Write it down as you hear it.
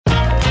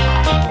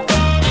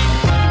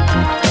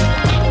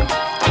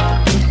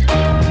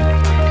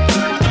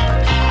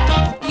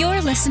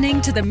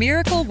listening to the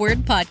Miracle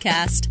Word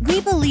Podcast.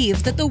 We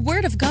believe that the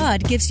Word of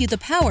God gives you the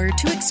power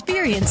to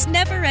experience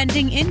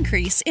never-ending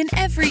increase in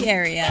every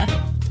area.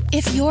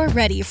 If you're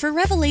ready for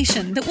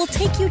revelation that will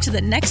take you to the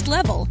next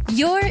level,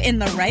 you're in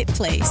the right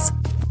place.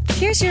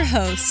 Here's your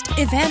host,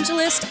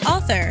 evangelist,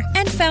 author,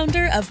 and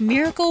founder of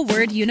Miracle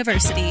Word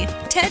University,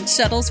 Ted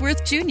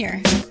Shuttlesworth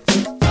Jr.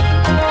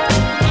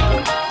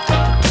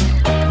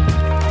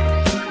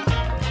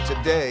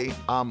 Today,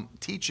 I'm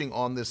teaching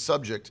on this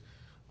subject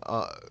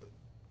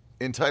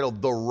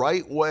entitled The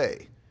Right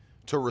Way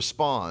to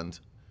Respond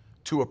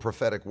to a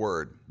Prophetic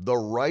Word. The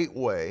right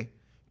way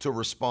to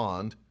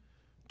respond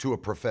to a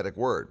prophetic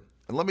word.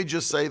 And let me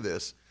just say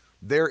this,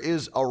 there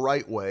is a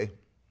right way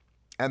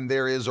and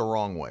there is a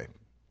wrong way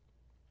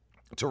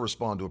to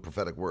respond to a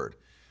prophetic word.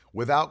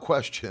 Without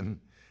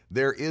question,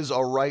 there is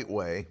a right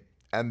way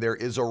and there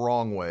is a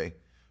wrong way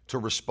to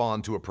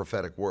respond to a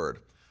prophetic word.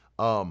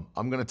 I'm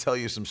going to tell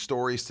you some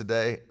stories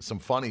today, some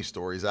funny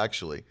stories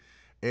actually,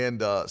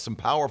 and some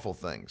powerful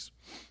things.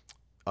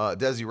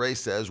 Desiree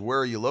says, where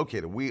are you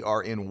located? We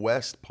are in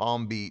West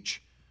Palm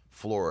Beach,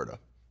 Florida.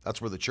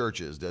 That's where the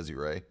church is,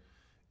 Desiree,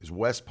 is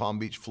West Palm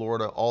Beach,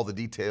 Florida. All the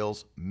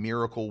details,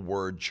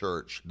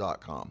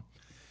 miraclewordchurch.com.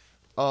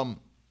 One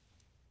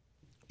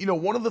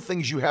of the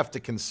things you have to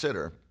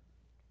consider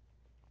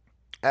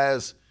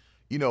as,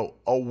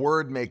 a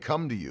word may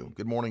come to you.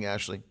 Good morning,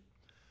 Ashley.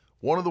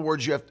 One of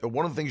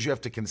the things you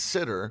have to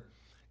consider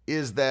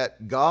is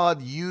that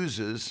God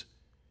uses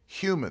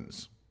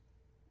humans.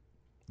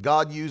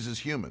 God uses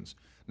humans.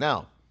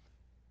 Now,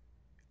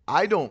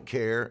 I don't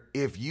care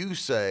if you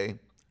say,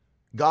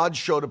 God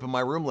showed up in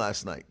my room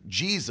last night.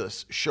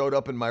 Jesus showed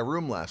up in my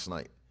room last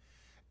night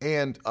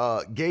and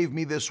gave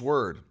me this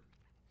word.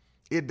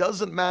 It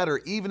doesn't matter,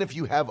 even if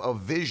you have a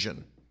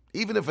vision,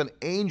 even if an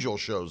angel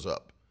shows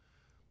up,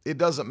 it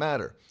doesn't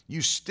matter.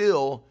 You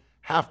still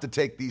have to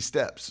take these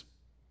steps.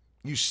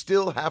 You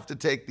still have to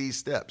take these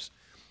steps.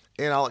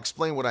 And I'll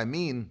explain what I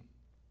mean.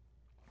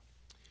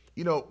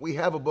 We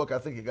have a book, I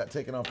think it got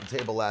taken off the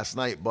table last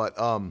night, but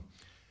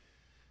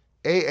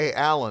A.A.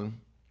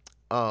 Allen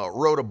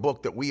wrote a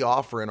book that we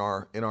offer in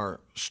our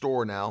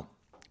store now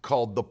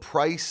called The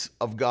Price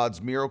of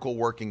God's Miracle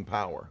Working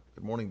Power.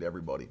 Good morning to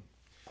everybody.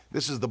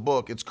 This is the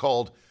book. It's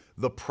called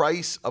The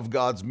Price of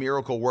God's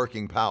Miracle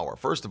Working Power.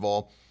 First of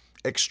all,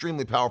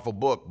 extremely powerful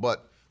book,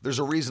 but there's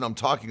a reason I'm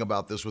talking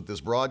about this with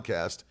this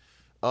broadcast.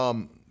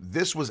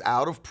 This was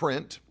out of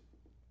print,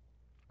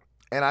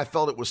 and I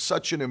felt it was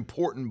such an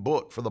important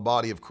book for the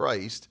body of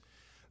Christ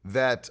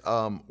that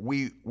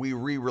we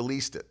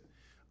re-released it.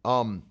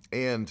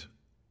 And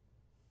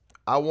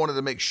I wanted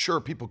to make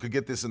sure people could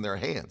get this in their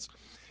hands.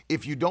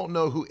 If you don't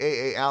know who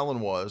A.A.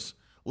 Allen was,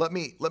 let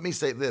me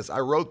say this. I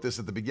wrote this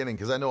at the beginning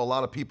because I know a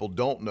lot of people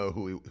don't know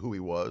who he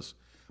was,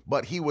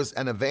 but he was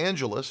an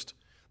evangelist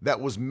that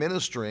was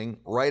ministering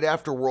right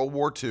after World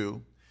War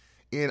II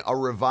in a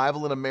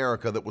revival in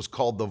America that was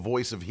called the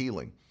Voice of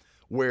Healing,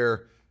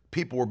 where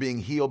people were being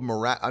healed,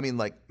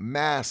 like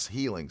mass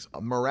healings,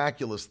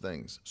 miraculous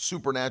things,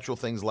 supernatural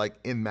things like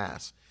in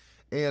mass.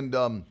 And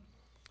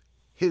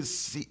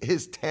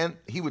his tent,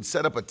 he would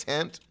set up a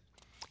tent.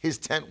 His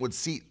tent would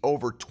seat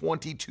over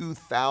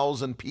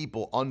 22,000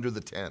 people under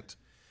the tent.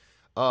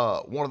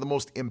 One of the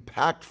most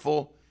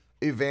impactful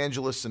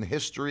evangelists in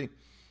history.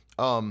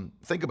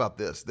 Think about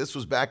this. This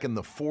was back in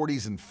the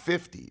 40s and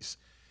 50s.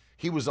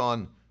 He was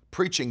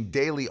preaching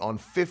daily on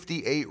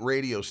 58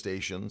 radio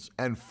stations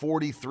and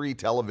 43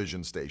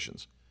 television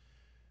stations.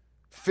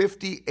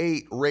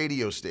 58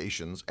 radio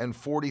stations and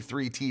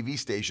 43 TV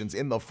stations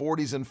in the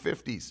 40s and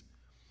 50s.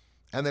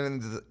 And then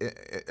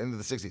into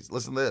the 60s.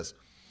 Listen to this.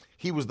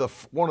 He was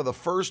one of the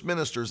first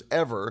ministers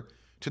ever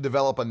to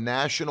develop a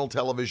national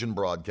television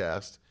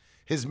broadcast.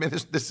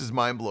 This is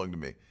mind-blowing to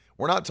me.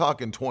 We're not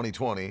talking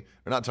 2020.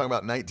 We're not talking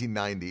about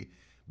 1990.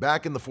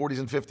 Back in the 40s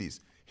and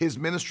 50s, his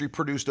ministry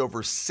produced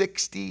over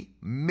 60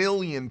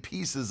 million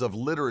pieces of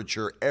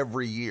literature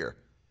every year.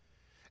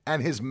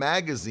 And his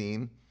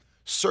magazine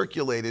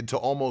circulated to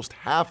almost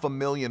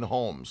 500,000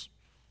 homes.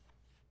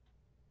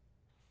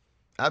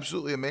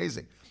 Absolutely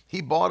amazing.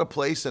 He bought a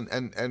place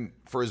and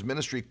for his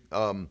ministry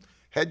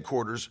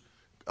headquarters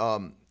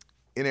in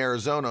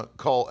Arizona,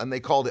 and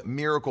they called it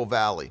Miracle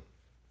Valley.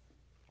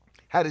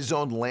 Had his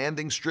own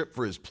landing strip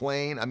for his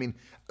plane. I mean,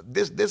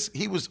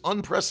 he was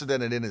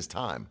unprecedented in his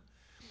time.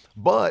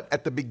 But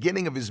at the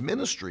beginning of his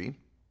ministry,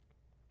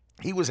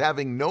 he was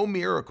having no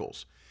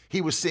miracles.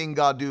 He was seeing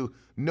God do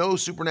no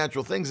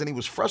supernatural things, and he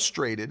was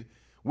frustrated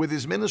with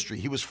his ministry.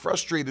 He was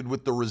frustrated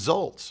with the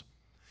results.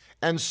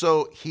 And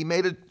so he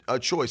made a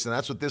choice, and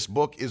that's what this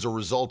book is a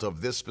result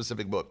of, this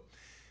specific book.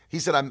 He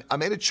said, I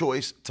made a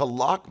choice to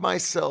lock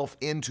myself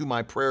into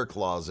my prayer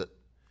closet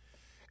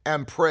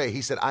and pray.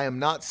 He said, I am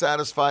not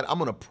satisfied. I'm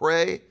going to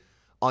pray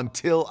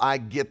until I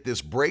get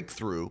this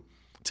breakthrough,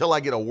 till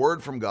I get a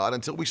word from God,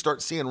 until we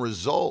start seeing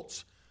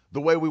results the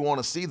way we want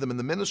to see them in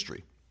the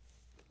ministry.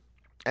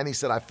 And he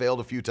said, I failed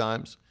a few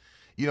times.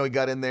 He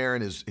got in there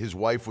and his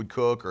wife would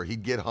cook, or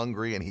he'd get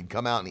hungry and he'd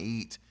come out and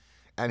eat.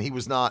 And he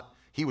was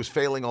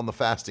failing on the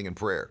fasting and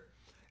prayer.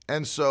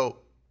 And so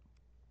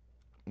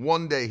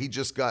one day he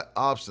just got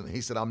obstinate.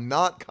 He said, I'm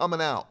not coming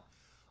out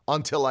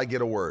until I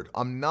get a word.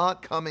 I'm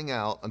not coming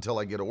out until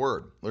I get a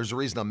word. There's a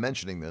reason I'm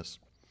mentioning this.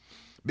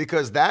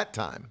 Because that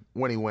time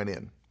when he went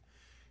in,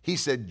 he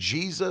said,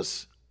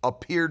 Jesus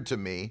appeared to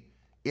me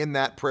in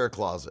that prayer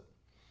closet.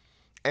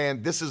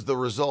 And this is the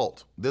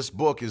result. This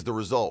book is the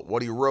result,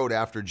 what he wrote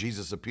after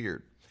Jesus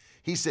appeared.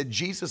 He said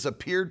Jesus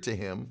appeared to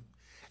him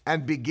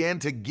and began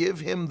to give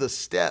him the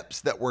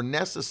steps that were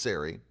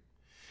necessary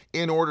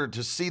in order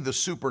to see the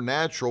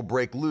supernatural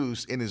break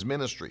loose in his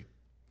ministry.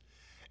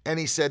 And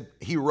he said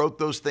he wrote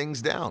those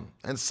things down.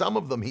 And some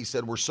of them, he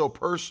said, were so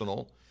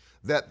personal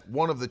that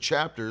one of the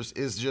chapters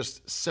is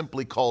just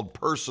simply called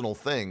Personal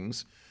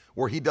Things,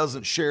 where he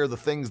doesn't share the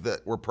things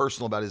that were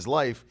personal about his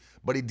life,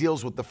 but he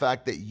deals with the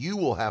fact that you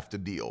will have to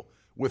deal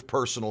with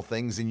personal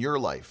things in your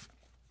life.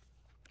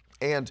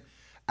 And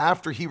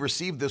after he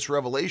received this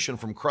revelation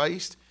from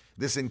Christ,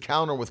 this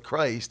encounter with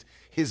Christ,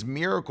 his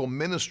miracle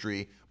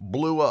ministry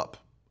blew up.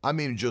 I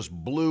mean, just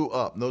blew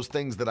up. And those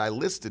things that I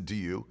listed to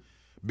you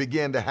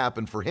began to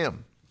happen for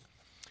him.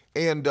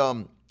 And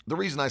the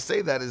reason I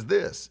say that is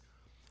this.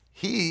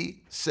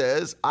 He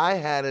says, I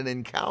had an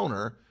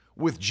encounter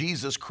with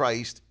Jesus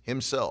Christ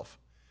himself.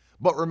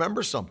 But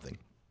remember something.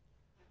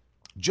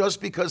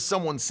 Just because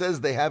someone says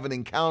they have an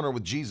encounter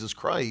with Jesus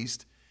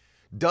Christ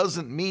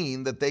doesn't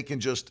mean that they can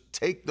just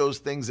take those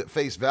things at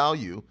face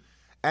value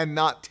and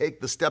not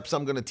take the steps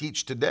I'm going to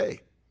teach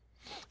today.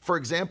 For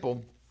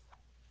example,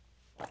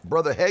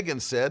 Brother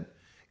Hagin said,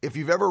 if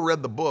you've ever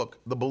read the book,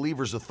 The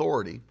Believer's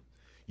Authority,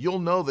 you'll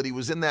know that he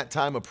was in that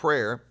time of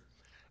prayer,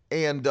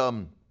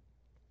 and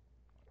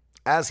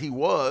as he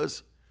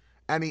was,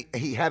 and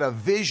he had a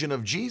vision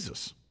of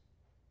Jesus.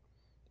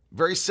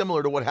 Very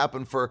similar to what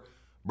happened for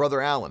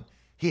Brother Allen.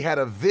 He had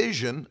a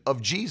vision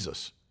of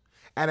Jesus.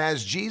 And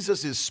as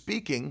Jesus is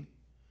speaking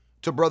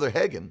to Brother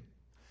Hagin,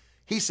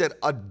 he said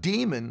a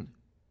demon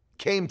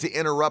came to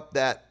interrupt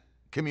that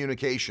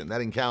communication,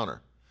 that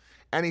encounter.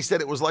 And he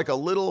said it was like a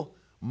little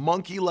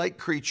monkey-like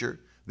creature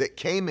that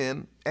came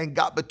in and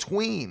got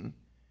between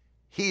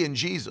he and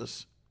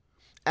Jesus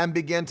and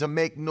began to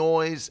make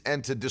noise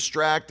and to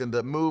distract and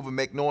to move and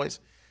make noise.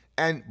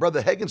 And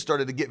Brother Hagin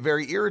started to get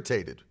very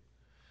irritated.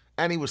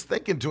 And he was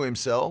thinking to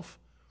himself,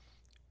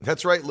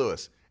 that's right,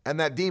 Lewis. And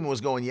that demon was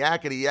going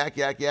yakety, yak,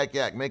 yak, yak,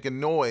 yak, making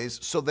noise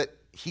so that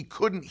he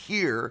couldn't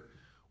hear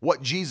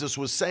what Jesus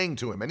was saying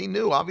to him. And he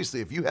knew,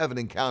 obviously, if you have an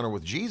encounter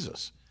with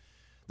Jesus,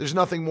 there's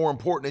nothing more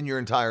important in your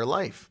entire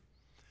life.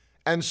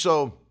 And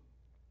so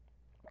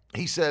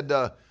he said,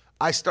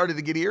 I started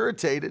to get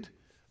irritated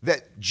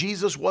that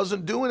Jesus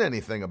wasn't doing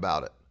anything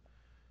about it.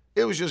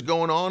 It was just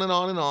going on and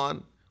on and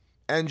on.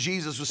 And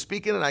Jesus was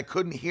speaking and I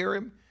couldn't hear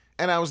him.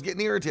 And I was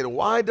getting irritated.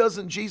 Why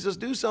doesn't Jesus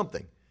do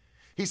something?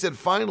 He said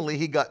finally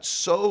he got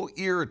so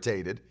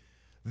irritated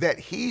that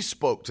he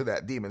spoke to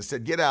that demon and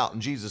said, get out in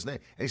Jesus' name.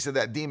 And he said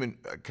that demon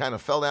kind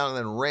of fell down and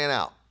then ran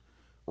out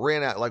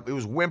like it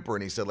was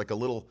whimpering. He said like a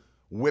little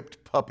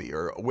whipped puppy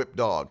or a whipped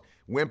dog,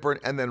 whimpered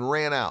and then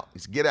ran out. He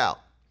said, get out.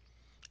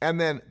 And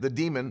then the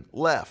demon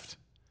left.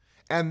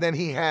 And then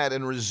he had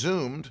and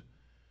resumed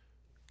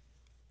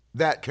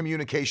that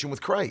communication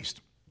with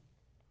Christ.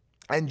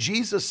 And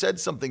Jesus said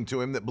something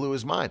to him that blew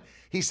his mind.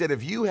 He said,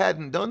 if you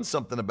hadn't done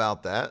something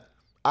about that,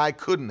 I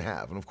couldn't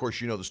have. And of course,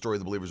 you know the story of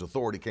the believer's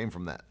authority came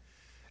from that.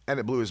 And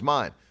it blew his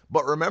mind.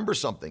 But remember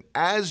something,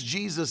 as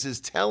Jesus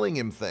is telling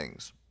him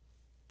things,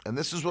 and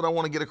this is what I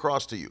want to get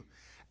across to you.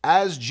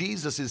 As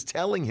Jesus is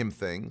telling him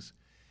things,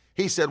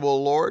 he said,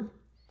 well, Lord,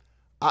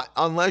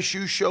 unless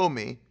you show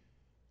me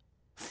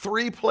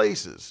 3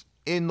 places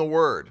in the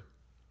word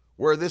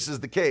where this is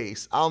the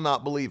case, I'll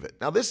not believe it.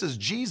 Now, this is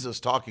Jesus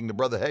talking to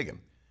Brother Hagin.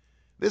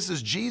 This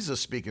is Jesus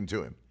speaking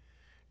to him.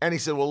 And he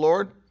said, well,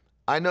 Lord,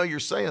 I know you're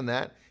saying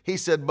that. He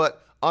said,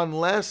 but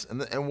unless,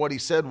 and what he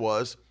said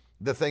was,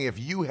 the thing, if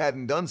you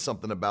hadn't done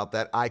something about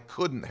that, I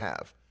couldn't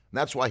have. And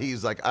that's why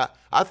he's like,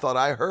 I thought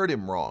I heard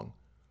him wrong.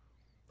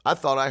 I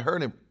thought I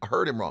heard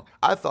him wrong.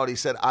 I thought he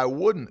said I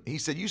wouldn't. He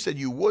said, you said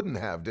you wouldn't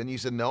have, didn't you? He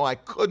said, no, I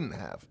couldn't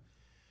have.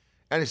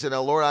 And he said,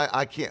 now, Lord,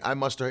 I can't, I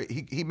must have,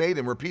 he made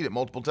him repeat it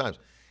multiple times.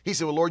 He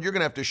said, well, Lord, you're going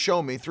to have to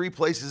show me 3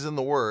 places in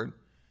the word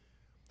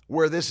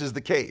where this is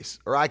the case,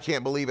 or I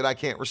can't believe it, I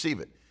can't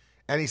receive it.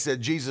 And he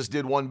said, Jesus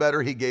did one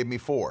better, he gave me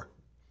 4.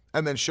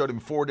 And then showed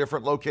him 4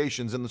 different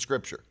locations in the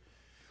scripture.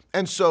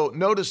 And so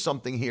notice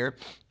something here.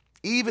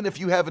 Even if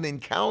you have an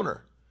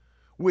encounter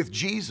with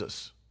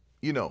Jesus,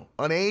 you know,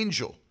 an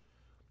angel,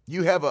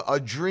 you have a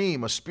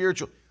dream, a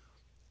spiritual,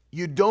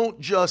 you don't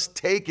just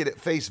take it at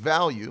face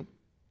value.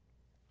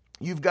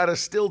 You've got to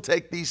still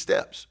take these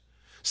steps.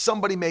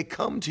 Somebody may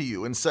come to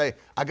you and say,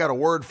 I got a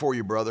word for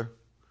you, brother.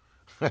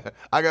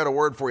 I got a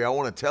word for you. I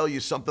want to tell you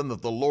something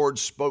that the Lord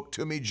spoke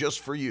to me just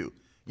for you.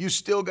 You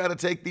still got to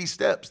take these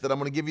steps that I'm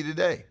going to give you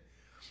today.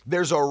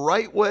 There's a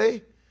right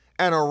way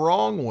and a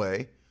wrong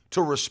way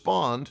to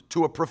respond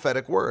to a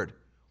prophetic word.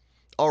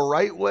 A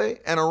right way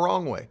and a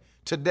wrong way.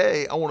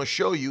 Today, I want to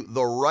show you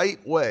the right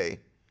way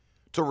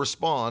to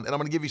respond, and I'm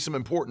going to give you some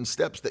important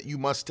steps that you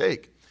must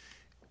take.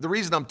 the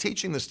reason I'm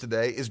teaching this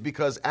today is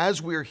because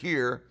as we're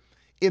here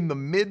in the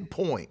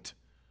midpoint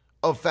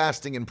of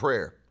fasting and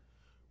prayer,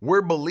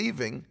 we're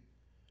believing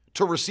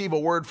to receive a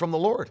word from the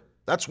Lord.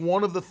 That's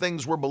one of the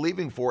things we're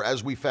believing for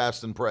as we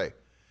fast and pray,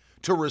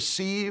 to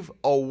receive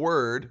a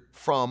word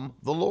from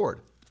the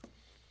Lord.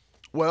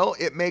 Well,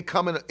 it may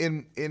come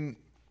in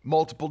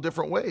multiple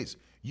different ways.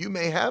 You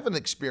may have an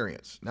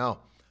experience. Now,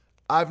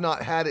 I've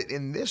not had it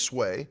in this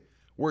way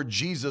where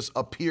Jesus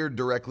appeared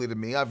directly to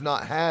me. I've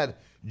not had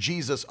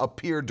Jesus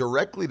appear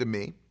directly to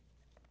me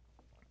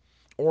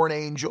or an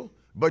angel,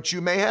 but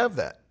you may have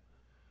that.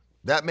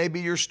 That may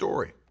be your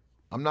story.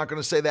 I'm not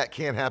going to say that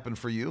can't happen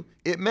for you.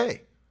 It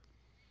may.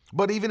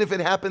 But even if it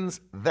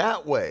happens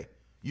that way,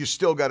 you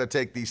still got to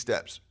take these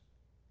steps.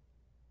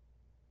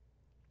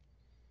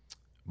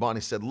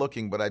 Bonnie said,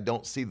 looking, but I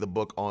don't see the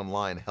book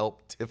online.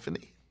 Help,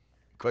 Tiffany?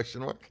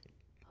 Question mark?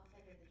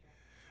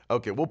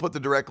 Okay, we'll put the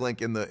direct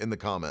link in the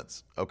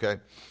comments, okay,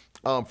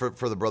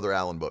 for the Brother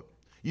Allen book.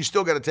 You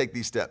still got to take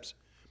these steps,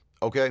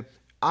 okay?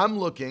 I'm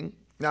looking.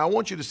 Now, I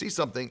want you to see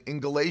something in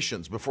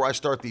Galatians before I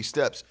start these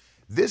steps.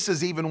 This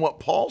is even what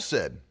Paul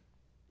said.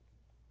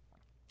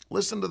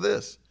 Listen to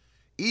this.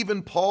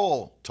 Even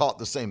Paul taught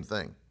the same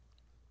thing.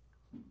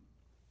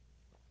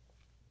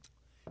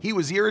 He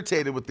was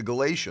irritated with the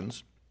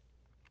Galatians.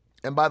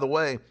 And by the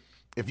way,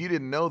 if you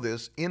didn't know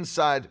this,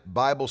 inside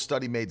Bible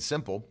Study Made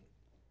Simple,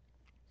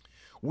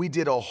 we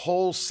did a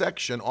whole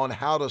section on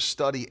how to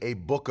study a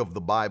book of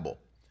the Bible.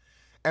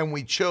 And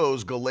we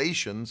chose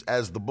Galatians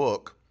as the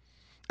book.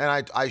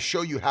 And I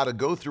show you how to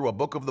go through a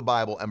book of the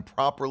Bible and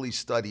properly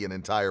study an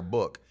entire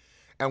book.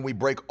 And we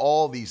break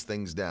all these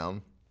things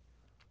down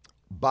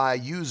by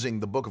using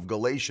the book of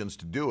Galatians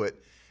to do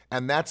it.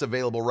 And that's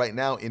available right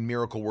now in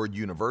Miracle Word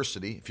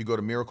University. If you go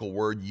to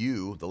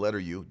miraclewordu, the letter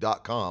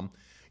U.com,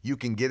 you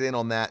can get in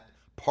on that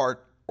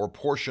part or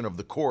portion of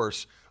the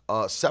course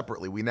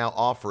separately. We now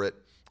offer it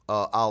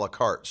a la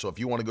carte. So if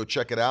you want to go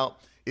check it out,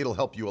 it'll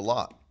help you a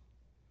lot.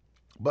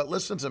 But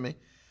listen to me.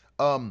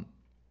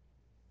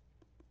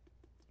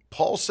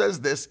 Paul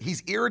says this.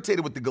 He's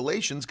irritated with the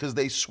Galatians because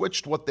they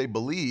switched what they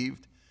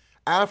believed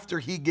after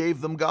he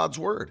gave them God's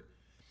word.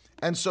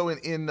 And so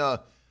in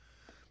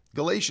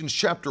Galatians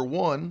chapter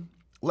 1,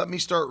 let me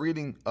start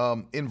reading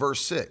in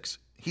verse 6.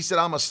 He said,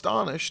 I'm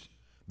astonished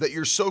that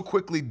you're so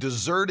quickly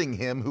deserting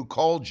him who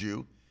called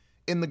you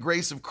in the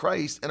grace of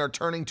Christ and are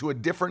turning to a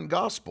different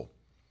gospel.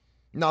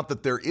 Not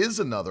that there is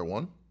another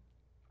one,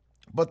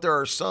 but there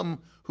are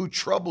some who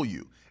trouble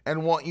you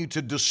and want you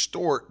to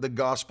distort the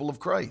gospel of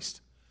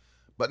Christ.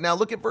 But now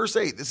look at verse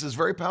 8. This is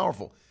very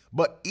powerful.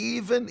 But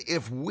even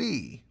if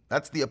we,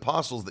 that's the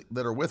apostles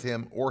that are with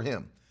him,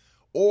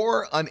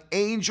 or an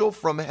angel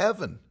from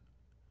heaven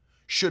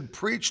should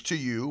preach to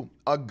you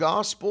a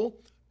gospel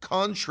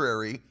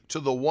contrary to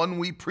the one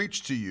we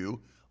preach to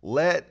you,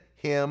 let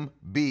him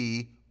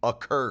be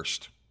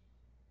accursed.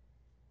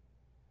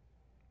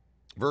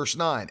 Verse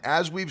 9,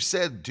 as we've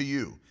said to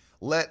you,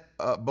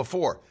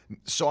 before,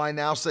 so I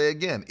now say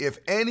again, if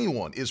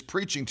anyone is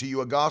preaching to you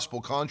a gospel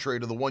contrary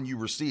to the one you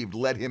received,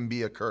 let him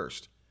be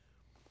accursed.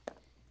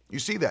 You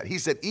see that? He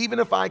said, even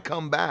if I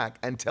come back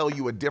and tell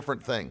you a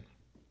different thing,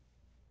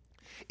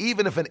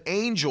 even if an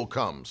angel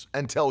comes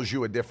and tells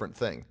you a different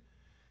thing,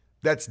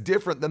 that's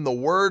different than the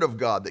word of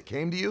God that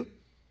came to you,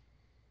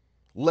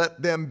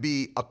 let them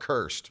be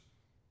accursed.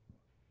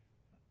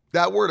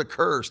 That word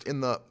accursed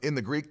in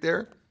the Greek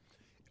there,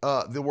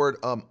 the word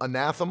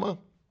anathema,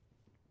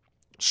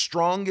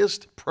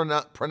 strongest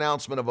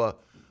pronouncement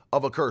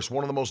of a curse,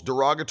 one of the most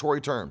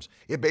derogatory terms.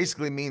 It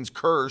basically means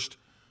cursed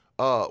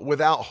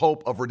without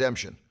hope of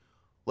redemption.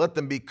 Let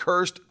them be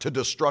cursed to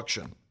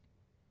destruction.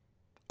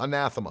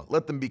 Anathema.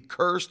 Let them be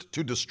cursed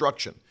to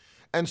destruction.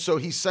 And so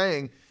he's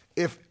saying,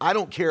 I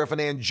don't care if an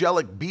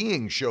angelic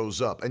being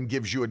shows up and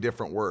gives you a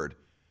different word,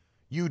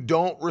 you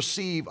don't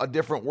receive a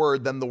different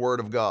word than the word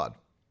of God.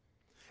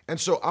 And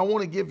so I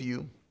want to give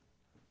you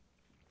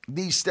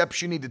these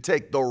steps you need to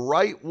take, the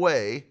right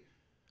way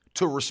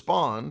to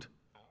respond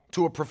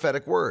to a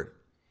prophetic word.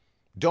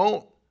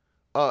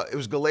 It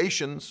was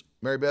Galatians,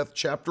 Mary Beth,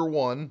 chapter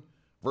 1,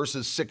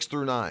 verses 6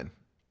 through 9.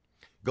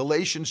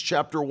 Galatians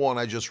chapter 1,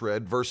 I just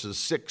read, verses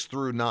 6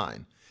 through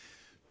 9.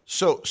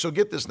 So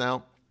get this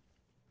now.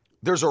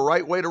 There's a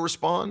right way to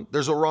respond.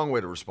 There's a wrong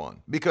way to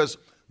respond. Because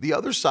the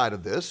other side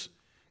of this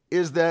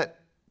is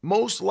that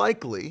most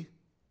likely,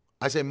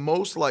 I say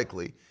most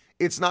likely,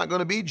 it's not going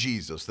to be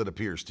Jesus that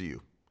appears to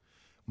you.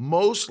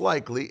 Most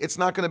likely, it's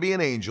not going to be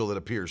an angel that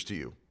appears to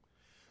you.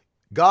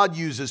 God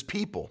uses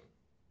people.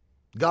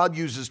 God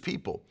uses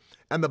people.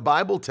 And the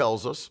Bible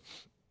tells us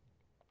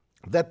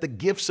that the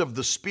gifts of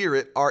the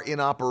Spirit are in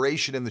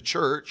operation in the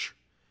church,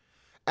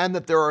 and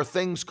that there are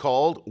things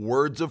called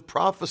words of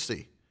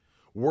prophecy,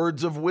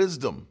 words of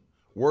wisdom,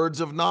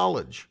 words of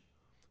knowledge,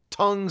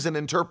 tongues and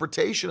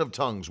interpretation of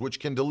tongues, which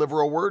can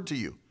deliver a word to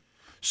you.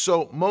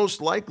 So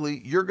most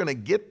likely, you're going to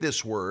get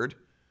this word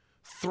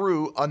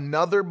through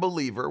another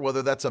believer,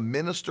 whether that's a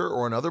minister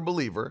or another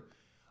believer,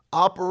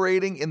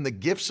 operating in the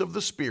gifts of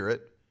the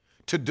Spirit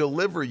to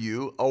deliver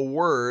you a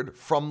word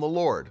from the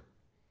Lord.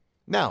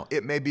 Now,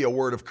 it may be a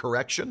word of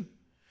correction.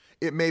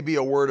 It may be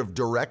a word of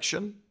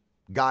direction,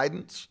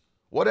 guidance,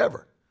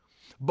 whatever.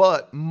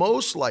 But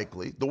most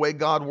likely, the way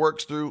God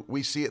works through,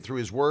 we see it through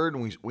his word,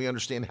 and we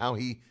understand how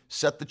he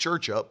set the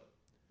church up.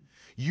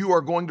 You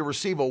are going to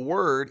receive a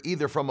word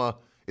either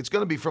it's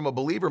going to be from a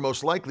believer,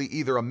 most likely,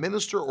 either a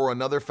minister or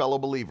another fellow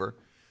believer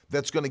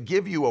that's going to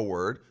give you a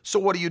word. So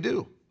what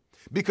do?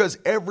 Because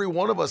every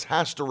one of us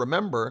has to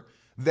remember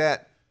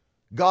that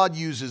God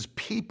uses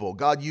people,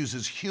 God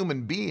uses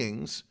human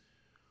beings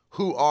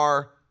who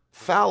are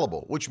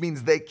fallible, which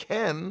means they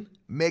can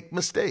make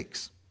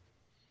mistakes.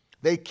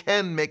 They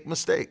can make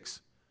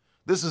mistakes.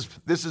 This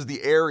is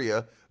the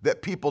area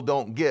that people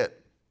don't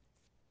get,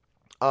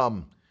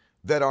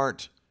 that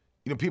aren't,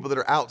 people that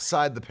are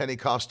outside the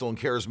Pentecostal and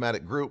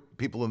charismatic group,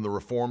 people in the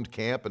Reformed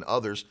camp and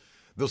others.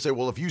 They'll say,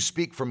 well, if you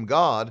speak from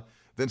God,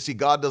 then see,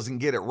 God doesn't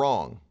get it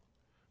wrong.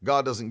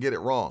 God doesn't get it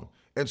wrong.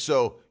 And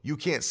so you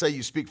can't say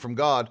you speak from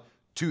God.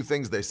 Two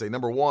things they say.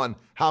 Number one,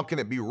 how can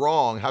it be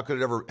wrong? How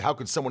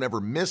could someone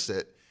ever miss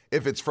it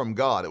if it's from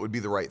God? It would be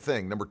the right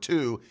thing. Number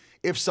two,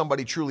 if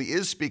somebody truly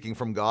is speaking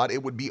from God,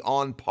 it would be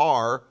on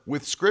par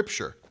with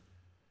Scripture.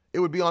 It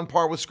would be on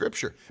par with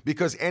Scripture,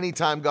 because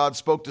anytime God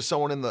spoke to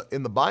someone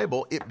in the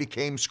Bible, it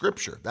became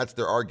Scripture. That's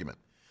their argument.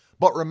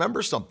 But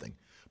remember something.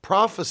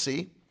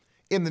 Prophecy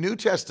in the New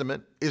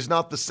Testament is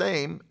not the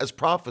same as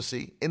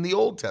prophecy in the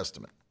Old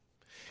Testament.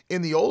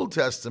 In the Old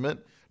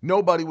Testament,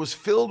 nobody was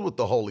filled with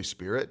the Holy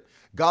Spirit.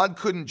 God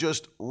couldn't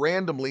just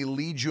randomly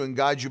lead you and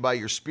guide you by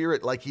your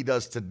Spirit like he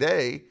does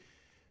today.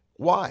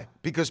 Why?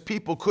 Because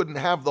people couldn't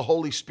have the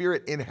Holy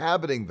Spirit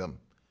inhabiting them.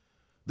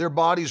 Their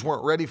bodies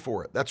weren't ready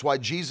for it. That's why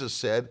Jesus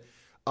said,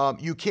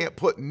 you can't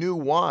put new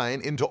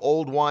wine into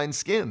old wine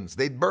skins.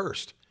 They'd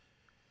burst.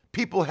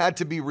 People had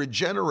to be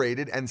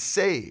regenerated and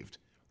saved,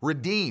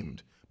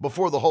 redeemed,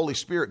 before the Holy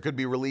Spirit could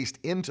be released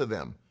into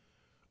them,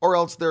 or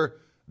else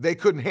they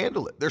couldn't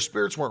handle it. Their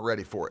spirits weren't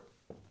ready for it.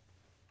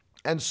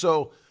 And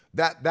so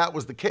that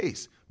was the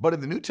case. But in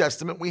the New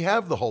Testament, we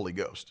have the Holy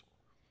Ghost.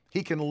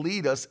 He can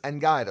lead us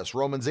and guide us.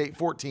 Romans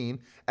 8:14,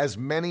 as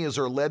many as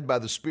are led by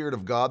the Spirit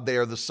of God, they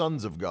are the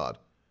sons of God.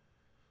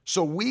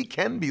 So we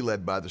can be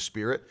led by the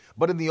Spirit,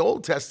 but in the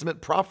Old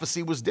Testament,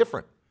 prophecy was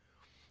different.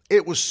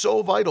 It was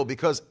so vital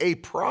because a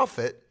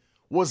prophet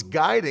was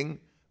guiding,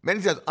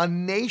 many times, a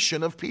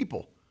nation of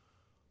people.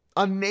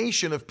 A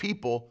nation of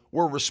people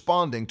were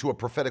responding to a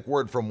prophetic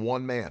word from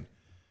one man.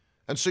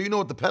 And so you know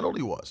what the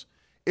penalty was.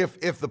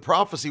 If the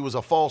prophecy was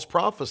a false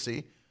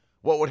prophecy,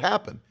 what would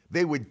happen?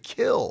 They would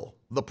kill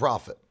the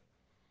prophet.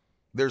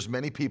 There's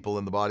many people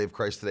in the body of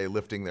Christ today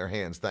lifting their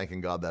hands,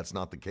 thanking God that's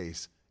not the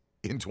case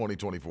in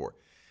 2024.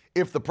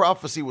 If the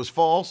prophecy was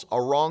false,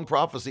 a wrong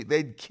prophecy,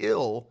 they'd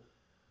kill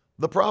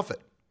the prophet.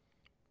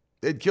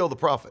 They'd kill the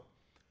prophet.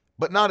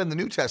 But not in the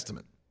New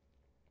Testament.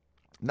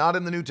 Not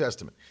in the New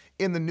Testament.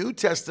 In the New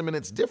Testament,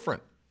 it's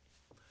different.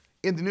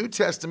 In the New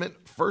Testament,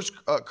 1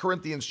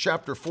 Corinthians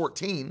chapter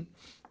 14,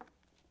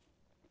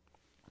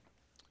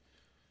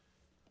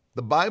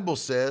 the Bible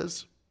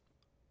says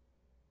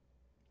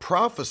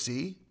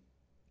prophecy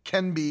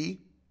can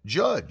be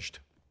judged.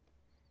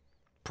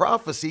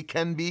 Prophecy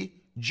can be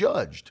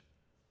judged.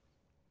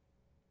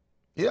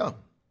 Yeah.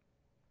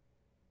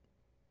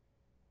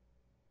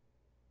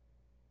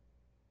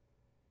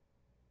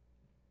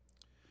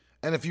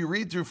 And if you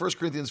read through 1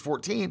 Corinthians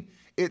 14,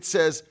 it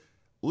says,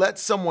 let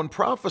someone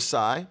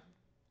prophesy,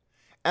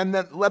 and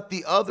then let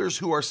the others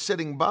who are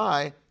sitting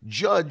by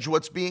judge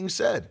what's being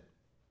said.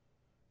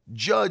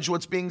 Judge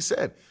what's being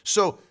said.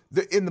 So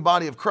in the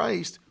body of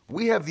Christ,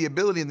 we have the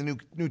ability in the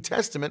New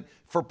Testament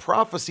for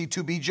prophecy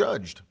to be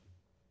judged.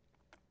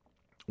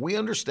 We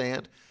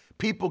understand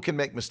people can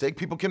make mistakes,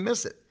 people can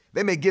miss it.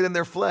 They may get in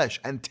their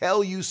flesh and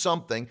tell you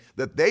something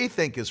that they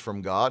think is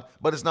from God,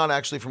 but it's not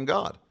actually from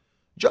God.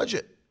 Judge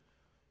it.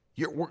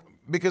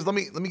 Because let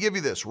me give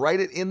you this.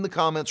 Write it in the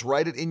comments.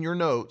 Write it in your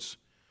notes.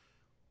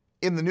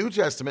 In the New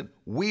Testament,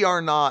 we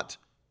are not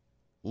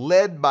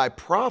led by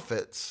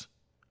prophets.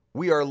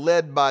 We are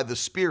led by the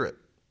Spirit.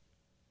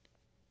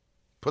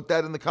 Put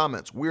that in the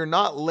comments. We're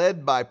not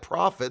led by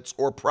prophets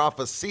or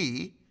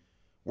prophecy.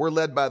 We're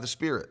led by the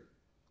Spirit.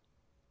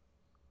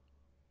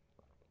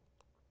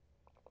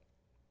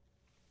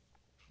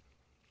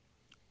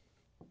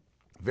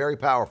 Very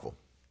powerful.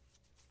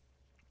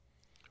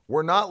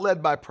 We're not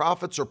led by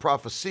prophets or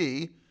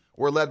prophecy.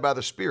 We're led by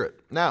the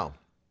Spirit. Now,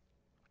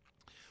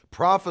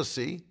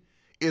 prophecy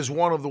is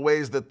one of the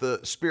ways that the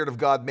Spirit of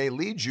God may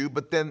lead you,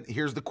 but then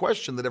here's the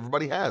question that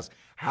everybody has.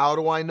 How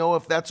do I know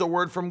if that's a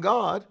word from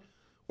God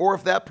or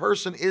if that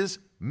person is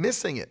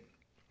missing it?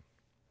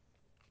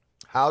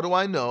 How do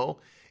I know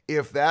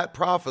if that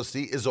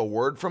prophecy is a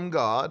word from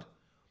God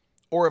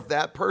or if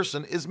that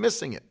person is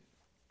missing it?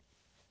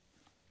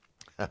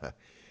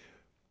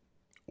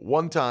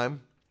 One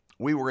time,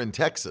 we were in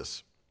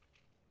Texas,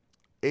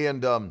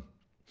 and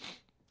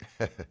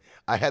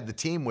I had the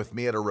team with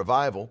me at a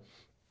revival,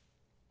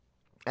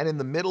 and in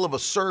the middle of a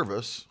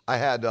service, I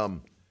had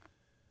the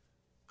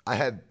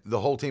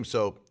whole team.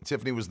 So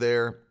Tiffany was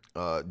there,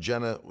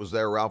 Jenna was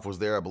there, Ralph was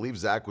there, I believe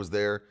Zach was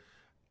there,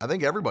 I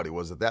think everybody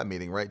was at that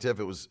meeting, right, Tiff?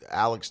 It was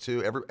Alex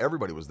too.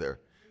 Everybody was there.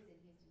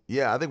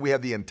 Yeah, I think we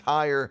had the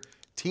entire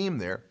team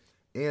there.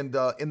 And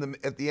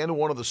at the end of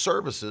one of the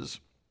services,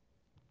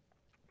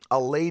 a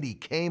lady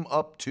came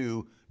up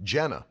to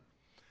Jenna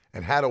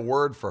and had a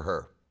word for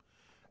her.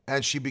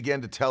 And she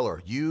began to tell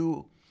her,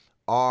 "You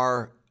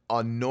are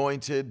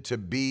anointed to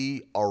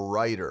be a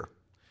writer.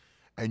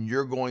 And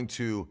you're going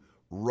to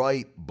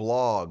write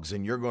blogs,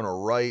 and you're going to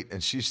write,"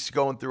 and she's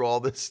going through all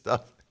this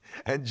stuff.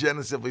 And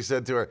Jenna simply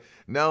said to her,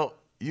 "No,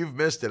 you've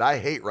missed it. I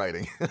hate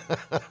writing.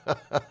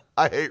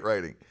 I hate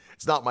writing.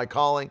 It's not my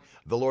calling.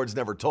 The Lord's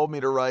never told me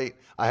to write.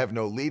 I have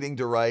no leading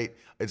to write.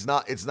 That's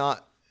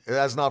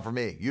not for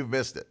me. You've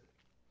missed it."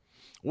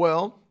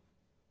 Well,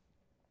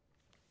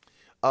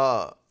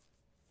 the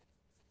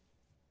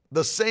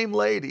same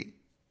lady,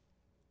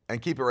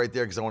 and keep it right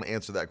there because I want to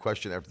answer that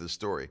question after this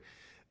story.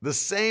 The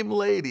same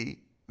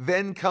lady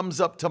then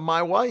comes up to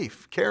my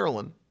wife,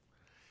 Carolyn,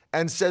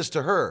 and says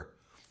to her,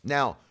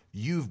 "Now,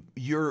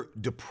 you're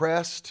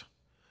depressed,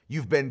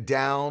 you've been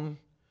down,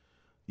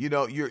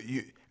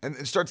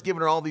 and starts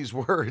giving her all these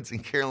words."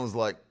 And Carolyn's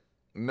like,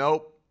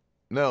 "Nope,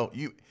 no."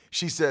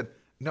 She said,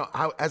 "No,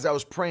 as I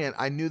was praying,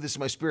 I knew this in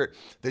my spirit,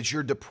 that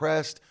you're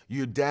depressed,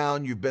 you're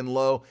down, you've been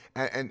low."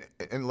 And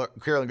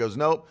Carolyn goes,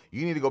 "Nope,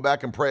 you need to go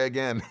back and pray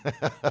again."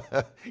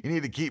 You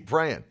need to keep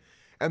praying.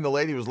 And the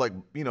lady was like,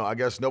 I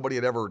guess nobody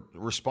had ever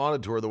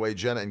responded to her the way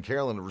Jenna and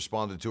Carolyn had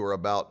responded to her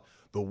about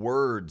the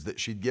words that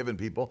she'd given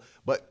people.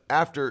 But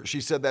after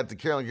she said that to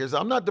Carolyn, she goes,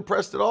 "I'm not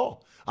depressed at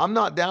all. I'm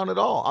not down at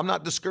all. I'm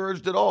not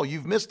discouraged at all.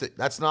 You've missed it.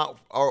 That's not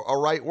a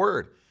right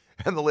word."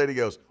 And the lady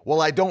goes,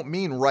 "Well, I don't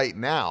mean right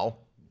now.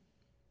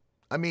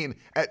 I mean,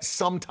 at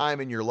some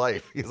time in your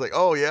life." He's like,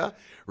 "Oh, yeah?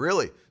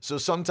 Really? So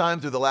sometime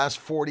through the last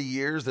 40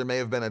 years, there may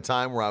have been a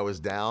time where I was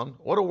down?"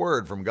 What a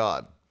word from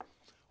God.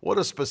 What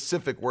a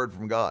specific word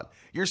from God.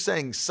 You're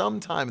saying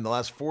sometime in the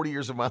last 40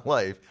 years of my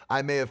life,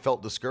 I may have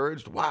felt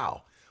discouraged?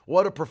 Wow.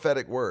 What a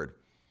prophetic word.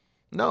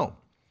 No.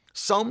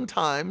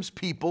 Sometimes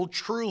people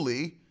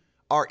truly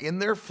are in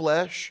their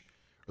flesh,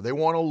 or they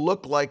want to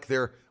look like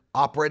they're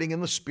operating in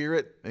the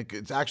Spirit.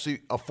 It's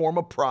actually a form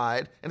of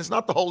pride, and it's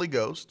not the Holy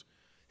Ghost.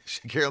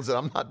 Carolyn said,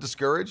 "I'm not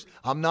discouraged.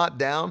 I'm not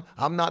down.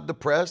 I'm not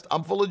depressed.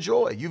 I'm full of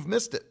joy." You've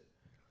missed it.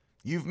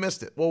 You've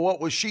missed it. Well,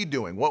 what was she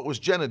doing? What was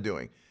Jenna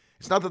doing?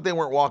 It's not that they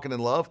weren't walking in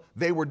love.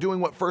 They were doing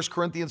what 1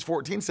 Corinthians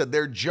 14 said.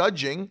 They're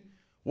judging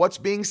what's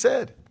being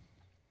said.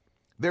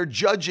 They're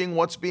judging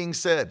what's being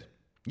said.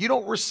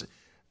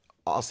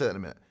 I'll say that in a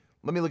minute.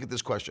 Let me look at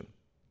this question.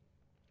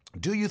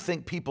 Do you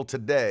think people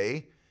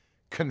today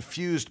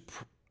confused,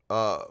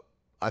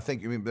 I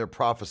think you mean their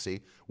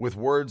prophecy, with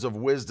words of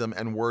wisdom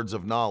and words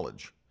of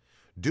knowledge?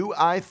 Do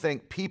I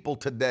think people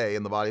today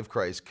in the body of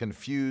Christ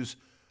confuse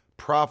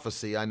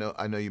prophecy, I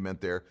know you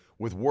meant there,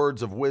 with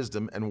words of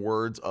wisdom and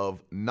words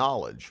of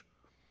knowledge?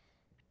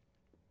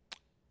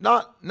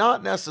 Not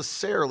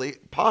necessarily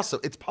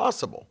possible. It's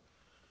possible.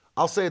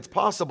 I'll say it's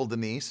possible,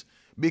 Denise,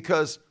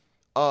 because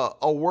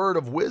a word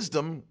of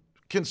wisdom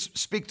can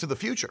speak to the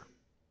future.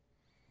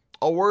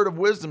 A word of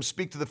wisdom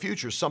speak to the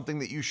future, something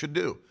that you should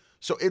do.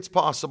 So it's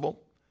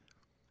possible.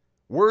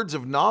 Words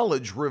of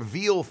knowledge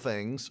reveal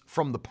things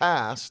from the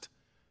past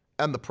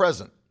and the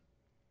present.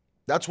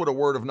 That's what a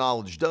word of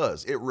knowledge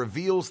does. It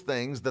reveals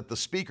things that the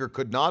speaker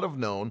could not have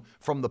known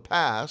from the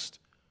past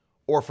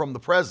or from the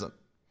present.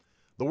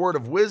 The word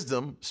of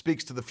wisdom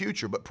speaks to the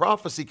future, but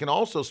prophecy can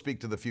also speak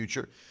to the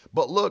future.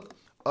 But look,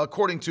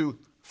 according to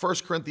 1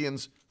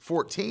 Corinthians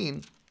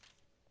 14,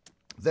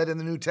 that in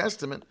the New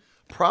Testament,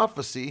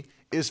 prophecy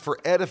is for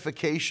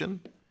edification.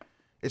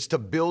 It's to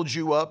build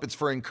you up. It's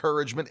for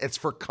encouragement. It's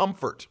for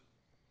comfort.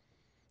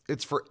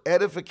 It's for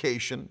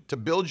edification, to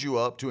build you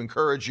up, to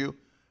encourage you,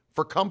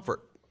 for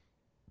comfort.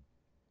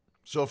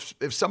 So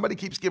if somebody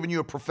keeps giving you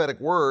a prophetic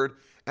word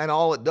and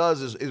all it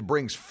does is it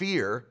brings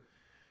fear,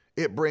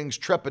 it brings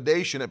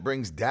trepidation, it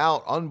brings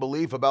doubt,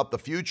 unbelief about the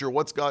future,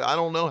 what's God, I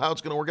don't know how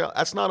it's going to work out.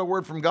 That's not a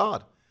word from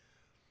God.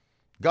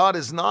 God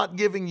is not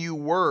giving you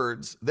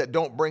words that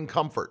don't bring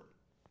comfort.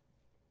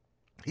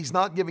 He's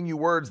not giving you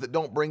words that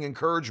don't bring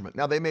encouragement.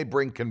 Now, they may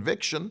bring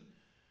conviction,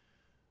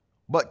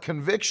 but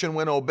conviction,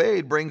 when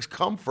obeyed, brings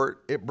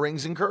comfort. It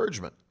brings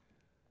encouragement.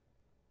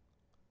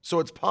 So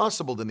it's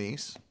possible,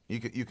 Denise, you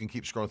can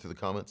keep scrolling through the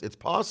comments. It's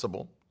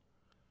possible.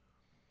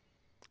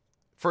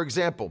 For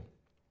example,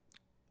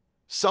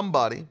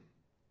 somebody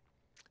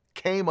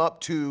came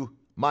up to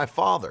my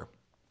father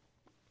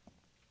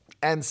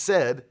and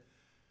said,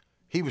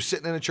 he was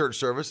sitting in a church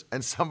service,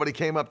 and somebody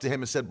came up to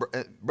him and said,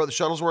 "Brother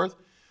Shuttlesworth,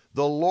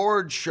 the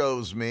Lord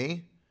shows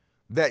me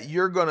that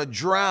you're going to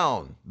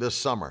drown this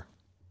summer."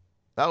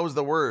 That was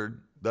the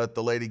word that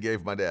the lady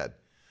gave my dad.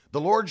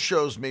 "The Lord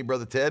shows me,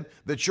 Brother Ted,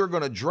 that you're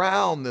going to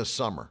drown this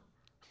summer."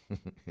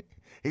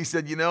 He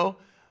said, "You know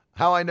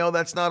how I know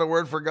that's not a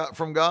word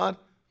from God?"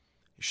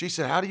 She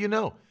said, "How do you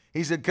know?"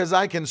 He said, "Because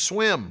I can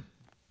swim.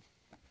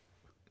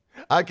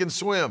 I can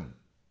swim."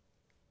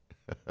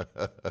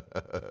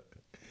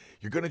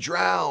 You're going to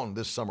drown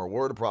this summer.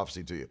 Word of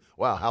prophecy to you.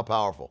 Wow, how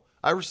powerful.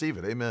 I receive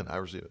it. Amen. I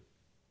receive it.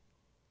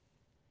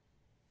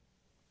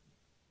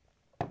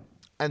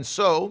 And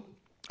so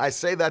I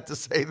say that to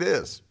say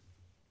this.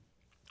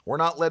 We're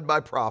not led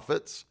by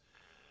prophets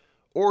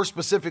or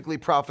specifically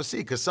prophecy,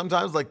 because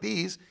sometimes like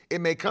these,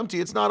 it may come to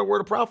you, it's not a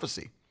word of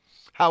prophecy.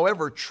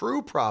 However,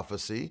 true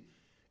prophecy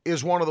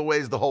is one of the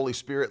ways the Holy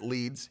Spirit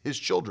leads his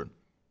children.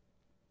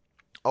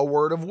 A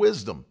word of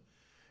wisdom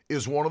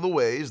is one of the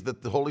ways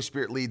that the Holy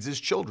Spirit leads his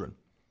children.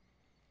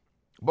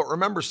 But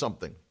remember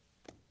something.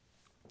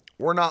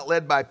 We're not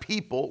led by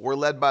people, we're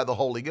led by the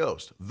Holy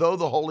Ghost, though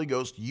the Holy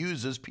Ghost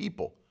uses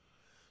people.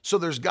 So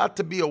there's got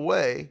to be a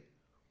way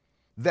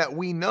that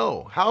we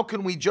know. How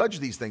can we judge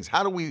these things?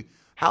 How do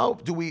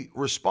we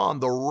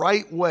respond the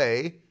right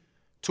way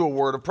to a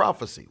word of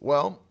prophecy?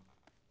 Well,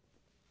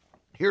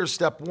 here's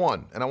step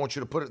one, and I want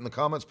you to put it in the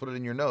comments, put it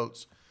in your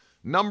notes.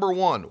 Number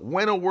one,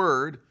 when a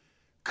word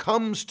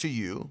comes to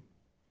you,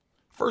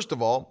 first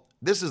of all,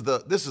 this is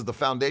the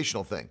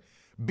foundational thing.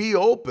 Be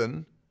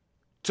open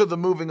to the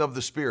moving of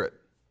the Spirit.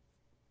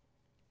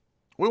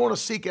 We want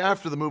to seek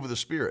after the move of the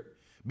Spirit.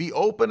 Be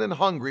open and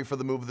hungry for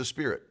the move of the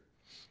Spirit.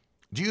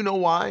 Do you know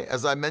why?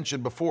 As I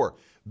mentioned before,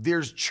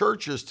 there's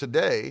churches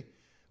today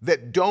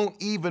that don't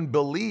even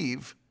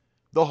believe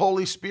the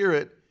Holy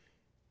Spirit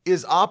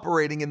is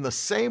operating in the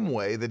same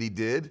way that he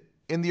did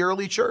in the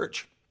early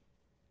church.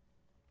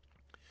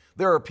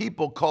 There are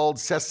people called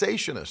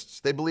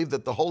cessationists. They believe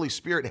that the Holy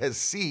Spirit has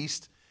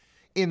ceased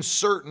in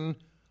certain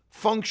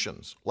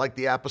functions, like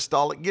the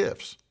apostolic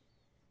gifts.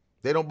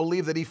 They don't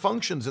believe that he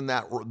functions in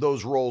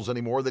those roles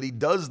anymore, that he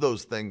does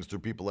those things through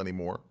people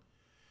anymore,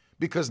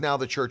 because now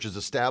the church is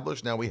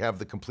established. Now we have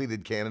the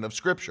completed canon of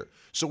Scripture.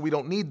 So we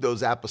don't need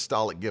those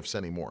apostolic gifts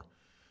anymore.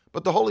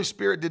 But the Holy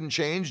Spirit didn't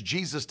change,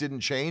 Jesus didn't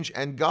change,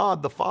 and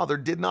God the Father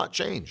did not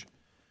change.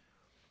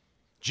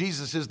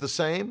 Jesus is the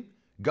same,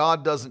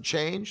 God doesn't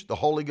change, the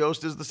Holy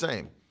Ghost is the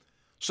same.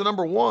 So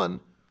number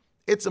one,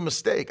 it's a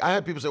mistake. I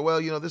had people say, well,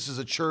 this is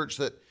a church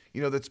that,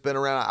 that's been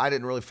around. I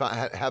didn't really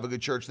have a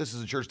good church. This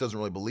is a church that doesn't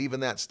really believe in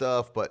that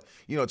stuff, but,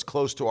 it's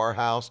close to our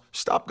house.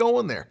 Stop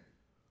going there.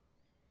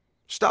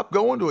 Stop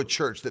going to a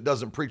church that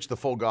doesn't preach the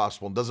full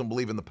gospel and doesn't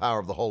believe in the power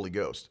of the Holy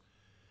Ghost.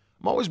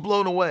 I'm always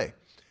blown away.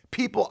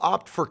 People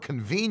opt for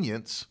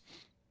convenience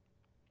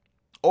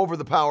over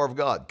the power of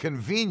God.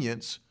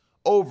 Convenience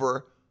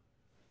over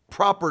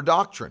proper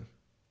doctrine.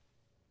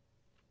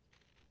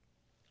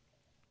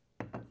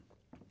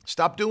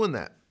 Stop doing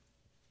that.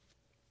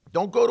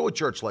 Don't go to a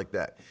church like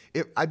that.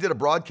 I did a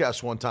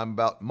broadcast one time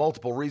about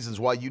multiple reasons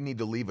why you need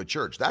to leave a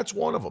church. That's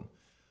one of them.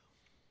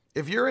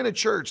 If you're in a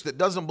church that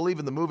doesn't believe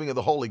in the moving of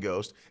the Holy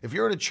Ghost, if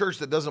you're in a church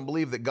that doesn't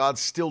believe that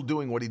God's still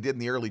doing what he did in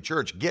the early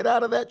church, get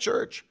out of that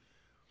church.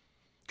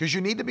 Because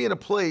you need to be in a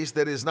place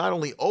that is not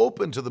only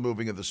open to the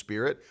moving of the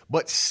Spirit,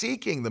 but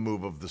seeking the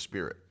move of the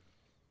Spirit.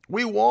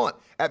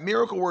 At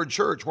Miracle Word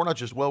Church, we're not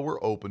just,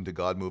 we're open to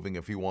God moving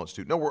if he wants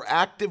to. No, we're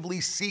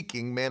actively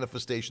seeking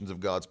manifestations of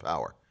God's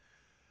power.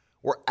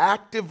 We're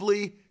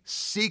actively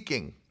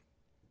seeking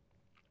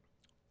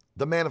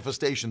the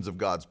manifestations of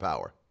God's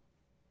power.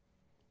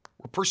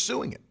 We're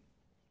pursuing it.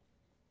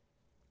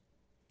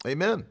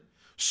 Amen.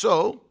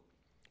 So,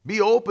 be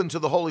open to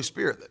the Holy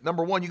Spirit.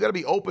 Number one, you got to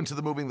be open to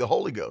the moving of the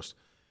Holy Ghost.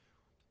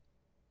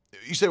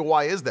 You say,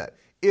 why is that?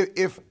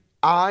 If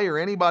I or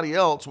anybody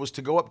else was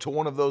to go up to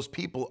one of those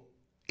people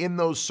in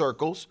those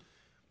circles,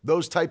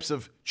 those types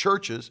of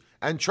churches,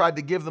 and tried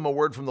to give them a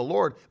word from the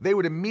Lord, they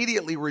would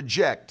immediately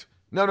reject.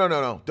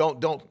 No.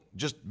 Don't,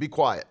 just be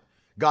quiet.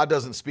 God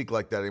doesn't speak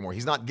like that anymore.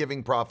 He's not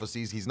giving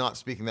prophecies. He's not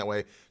speaking that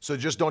way. So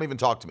just don't even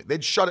talk to me.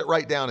 They'd shut it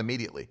right down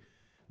immediately.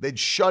 They'd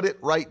shut it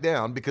right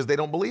down because they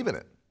don't believe in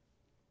it.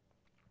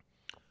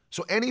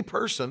 So any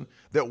person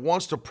that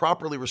wants to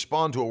properly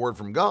respond to a word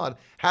from God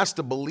has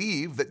to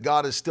believe that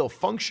God is still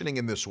functioning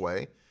in this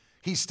way.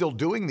 He's still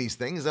doing these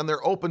things, and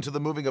they're open to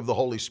the moving of the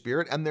Holy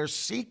Spirit, and they're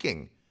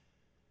seeking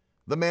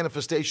the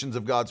manifestations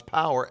of God's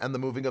power and the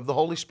moving of the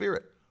Holy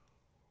Spirit.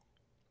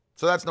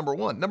 So that's number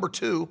one. Number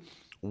two,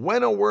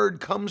 when a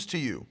word comes to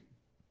you,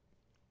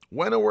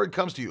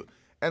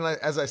 and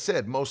as I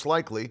said, most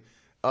likely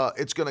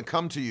it's going to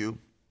come to you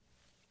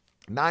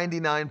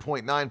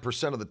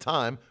 99.9% of the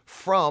time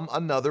from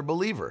another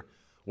believer,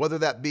 whether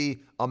that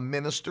be a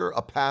minister,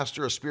 a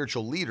pastor, a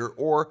spiritual leader,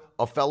 or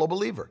a fellow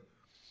believer,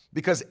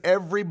 because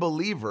every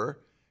believer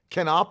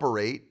can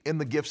operate in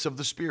the gifts of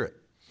the Spirit.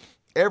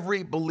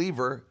 Every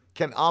believer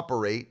can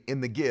operate in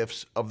the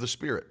gifts of the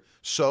Spirit.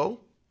 So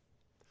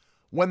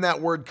when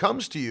that word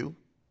comes to you,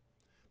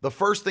 the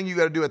first thing you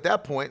got to do at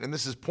that point, and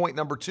this is point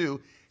number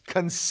two,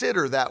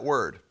 consider that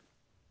word.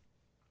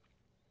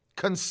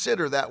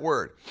 Consider that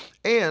word.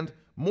 And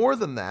more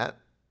than that,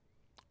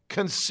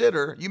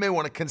 you may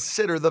want to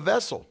consider the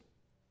vessel,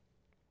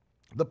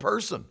 the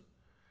person.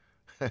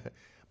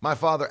 My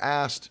father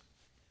asked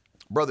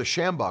Brother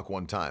Shambach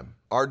one time,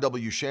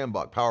 R.W.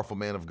 Shambach, powerful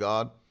man of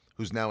God,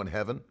 who's now in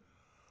heaven.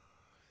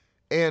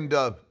 And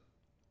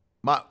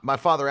my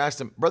father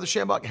asked him, Brother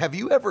Shambach, have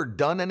you ever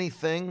done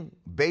anything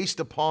based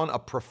upon a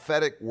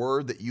prophetic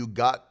word that you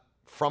got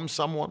from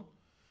someone?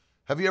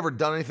 Have you ever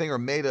done anything or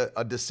made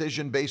a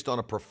decision based on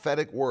a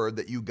prophetic word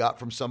that you got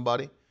from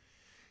somebody?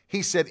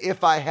 He said,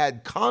 if I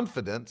had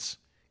confidence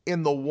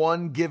in the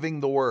one giving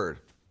the word.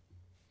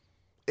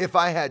 If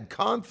I had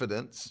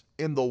confidence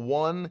in the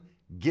one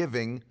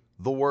giving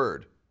the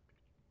word.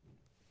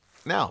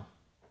 Now,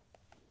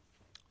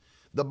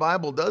 the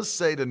Bible does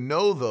say to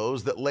know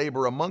those that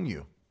labor among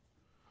you.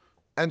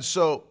 And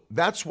so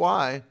that's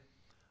why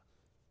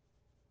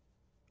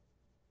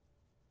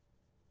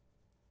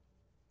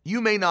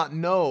you may not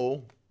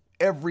know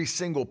every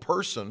single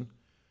person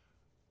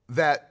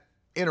that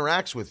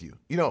interacts with you.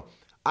 You know,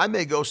 I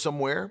may go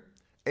somewhere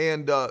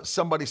and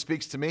somebody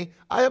speaks to me.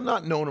 I have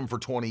not known them for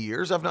 20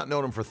 years. I've not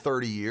known them for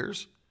 30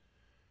 years.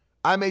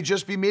 I may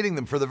just be meeting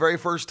them for the very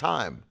first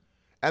time.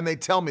 And they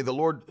tell me the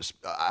Lord,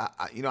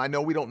 I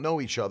know we don't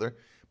know each other,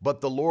 but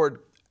the Lord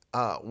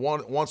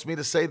wants me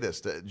to say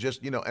this. To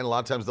just, and a lot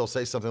of times they'll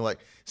say something like,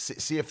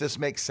 see if this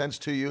makes sense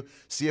to you.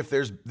 See if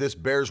this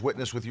bears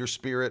witness with your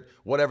spirit,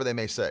 whatever they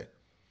may say.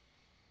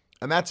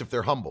 And that's if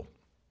they're humble.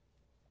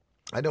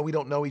 I know we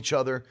don't know each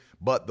other,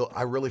 but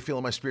I really feel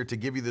in my spirit to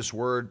give you this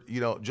word.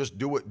 Just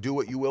do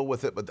what you will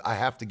with it, but I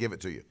have to give it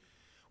to you.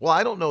 Well,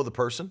 I don't know the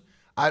person.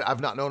 I've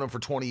not known them for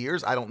 20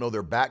 years. I don't know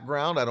their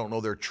background. I don't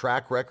know their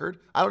track record.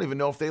 I don't even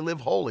know if they live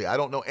holy. I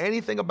don't know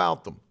anything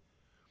about them.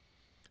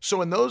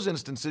 So in those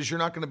instances, you're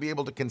not going to be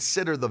able to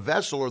consider the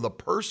vessel or the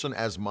person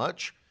as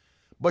much,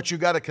 but you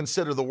got to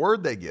consider the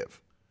word they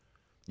give.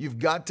 You've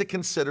got to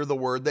consider the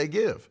word they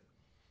give.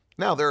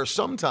 Now, there are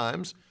some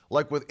times,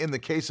 like in the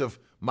case of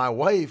my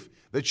wife,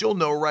 that you'll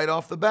know right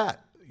off the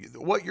bat,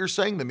 what you're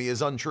saying to me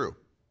is untrue.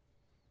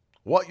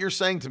 What you're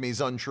saying to me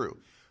is untrue.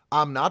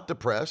 I'm not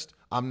depressed.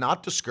 I'm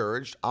not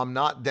discouraged. I'm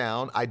not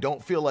down. I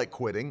don't feel like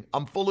quitting.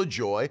 I'm full of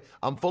joy.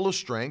 I'm full of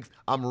strength.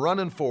 I'm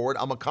running forward.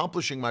 I'm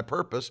accomplishing my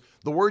purpose.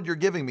 The word you're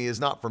giving me is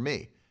not for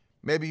me.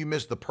 Maybe you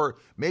missed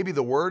maybe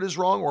the word is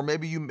wrong, or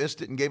maybe you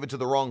missed it and gave it to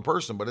the wrong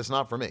person, but it's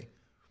not for me.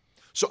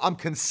 So I'm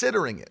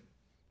considering it,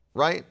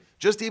 right?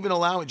 Just even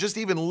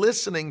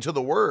listening to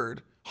the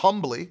word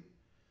humbly.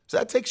 So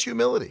that takes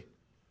humility.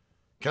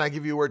 Can I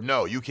give you a word?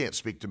 No, you can't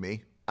speak to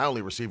me. I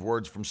only receive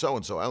words from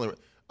so-and-so.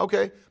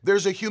 Okay,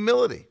 there's a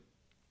humility.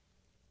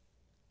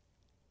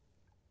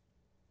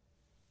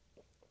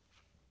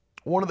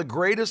 One of the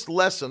greatest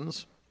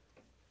lessons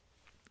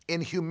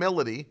in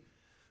humility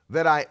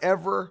that I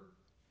ever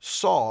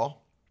saw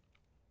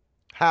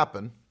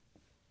happen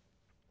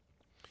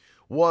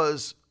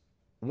was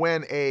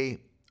when a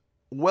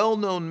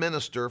well-known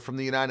minister from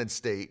the United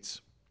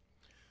States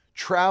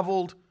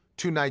traveled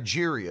to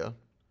Nigeria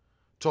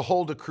to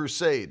hold a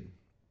crusade.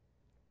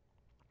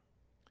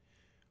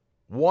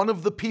 One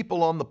of the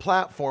people on the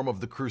platform of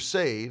the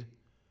crusade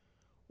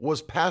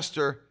was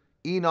Pastor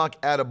Enoch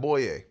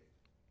Adeboye.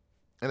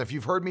 And if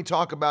you've heard me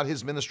talk about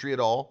his ministry at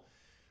all,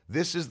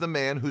 this is the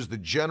man who's the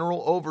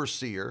general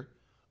overseer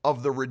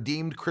of the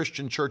Redeemed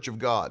Christian Church of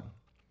God.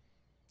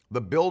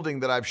 The building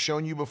that I've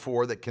shown you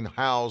before that can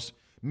house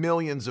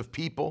millions of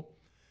people,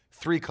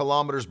 3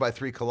 kilometers by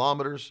 3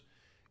 kilometers.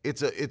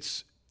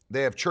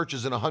 They have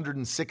churches in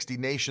 160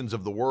 nations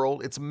of the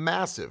world. It's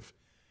massive.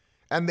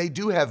 And they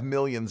do have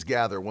millions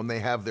gather when they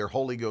have their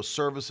Holy Ghost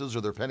services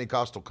or their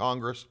Pentecostal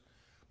Congress.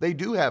 They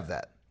do have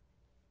that.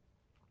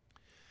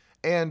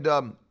 And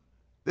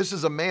this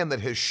is a man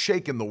that has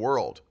shaken the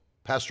world,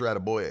 Pastor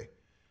Adeboye.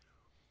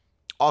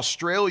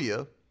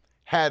 Australia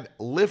had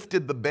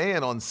lifted the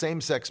ban on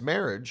same-sex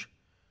marriage.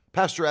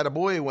 Pastor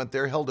Adeboye went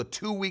there, held a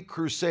 2-week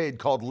crusade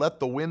called Let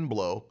the Wind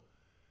Blow.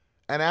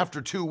 And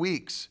after 2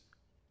 weeks,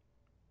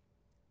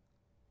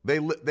 they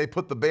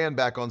put the ban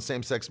back on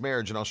same-sex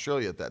marriage in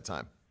Australia at that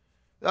time.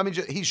 I mean,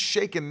 he's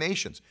shaken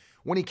nations.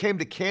 When he came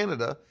to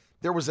Canada,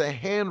 there was a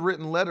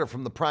handwritten letter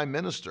from the Prime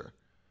Minister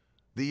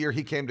the year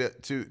he came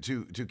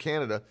to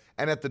Canada.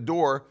 And at the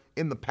door,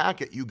 in the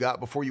packet you got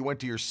before you went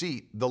to your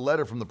seat, the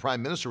letter from the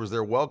Prime Minister was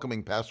there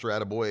welcoming Pastor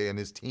Adeboye and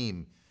his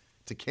team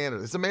to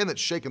Canada. It's a man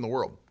that's shaken the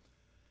world.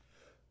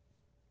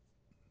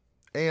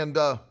 And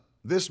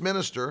this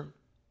minister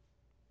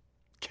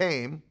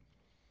came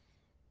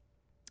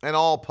and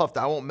all puffed,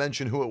 I won't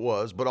mention who it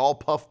was, but all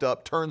puffed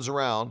up, turns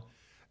around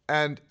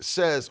and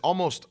says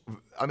almost,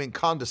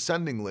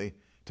 condescendingly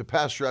to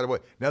Pastor Adeboye,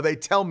 now they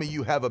tell me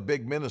you have a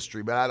big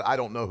ministry, but I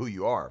don't know who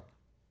you are.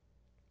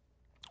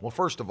 Well,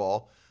 first of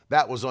all,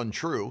 that was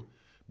untrue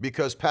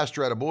because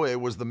Pastor Adeboye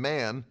was the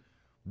man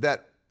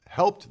that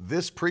helped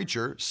this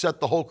preacher set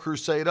the whole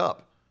crusade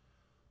up.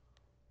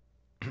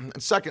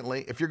 And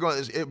secondly, if you're going,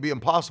 it would be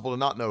impossible to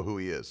not know who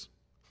he is.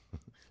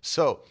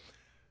 So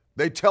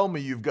they tell me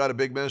you've got a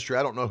big ministry.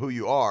 I don't know who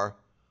you are,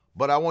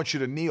 but I want you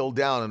to kneel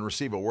down and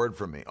receive a word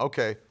from me.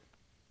 Okay.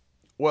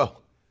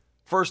 Well,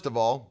 first of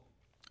all,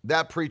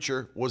 that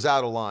preacher was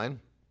out of line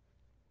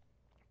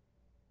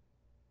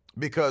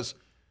because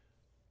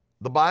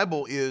the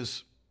Bible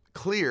is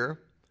clear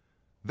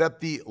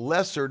that the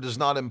lesser does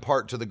not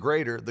impart to the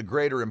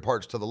greater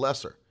imparts to the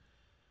lesser.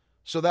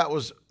 So that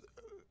was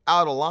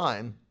out of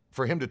line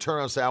for him to turn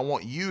around and say, I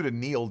want you to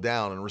kneel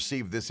down and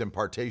receive this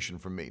impartation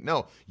from me.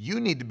 No, you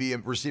need to be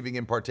receiving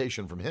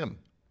impartation from him.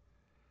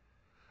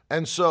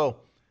 And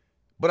so,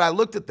 but I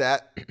looked at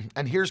that,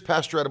 and here's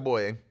Pastor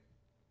Adeboye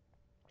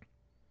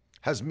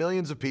has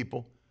millions of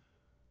people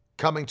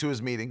coming to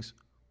his meetings,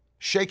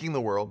 shaking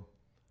the world.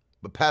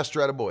 But Pastor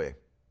Adeboye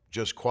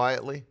just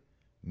quietly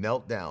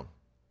knelt down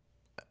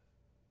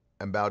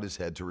and bowed his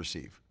head to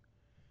receive.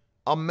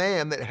 A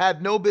man that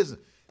had no business.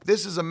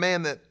 This is a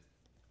man that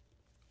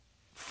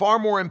far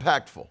more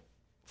impactful,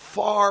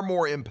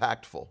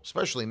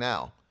 especially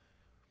now.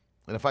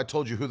 And if I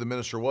told you who the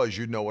minister was,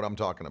 you'd know what I'm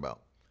talking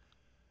about.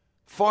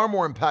 Far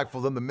more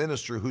impactful than the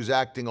minister who's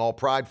acting all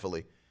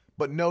pridefully.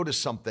 But notice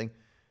something.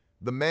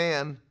 The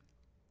man,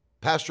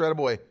 Pastor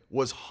Adeboye,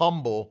 was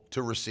humble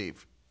to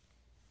receive.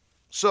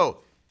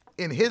 So,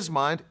 in his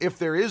mind, if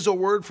there is a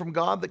word from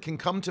God that can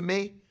come to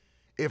me,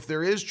 if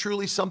there is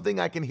truly something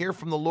I can hear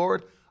from the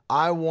Lord,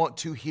 I want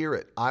to hear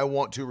it. I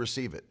want to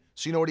receive it.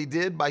 So you know what he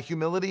did by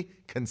humility?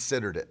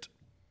 Considered it.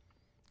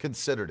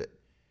 Considered it.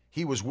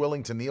 He was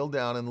willing to kneel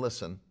down and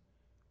listen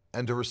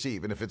and to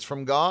receive. And if it's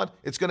from God,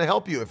 it's going to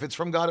help you. If it's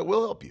from God, it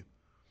will help you.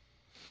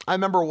 I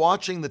remember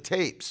watching the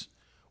tapes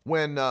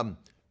when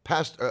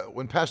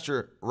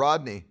Pastor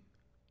Rodney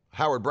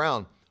Howard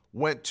Brown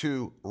went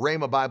to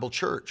Rhema Bible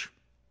Church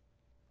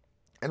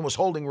and was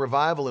holding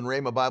revival in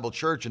Rhema Bible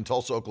Church in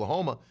Tulsa,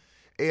 Oklahoma.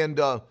 And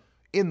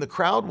in the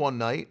crowd one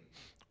night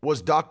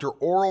was Dr.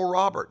 Oral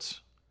Roberts.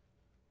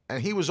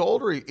 And he was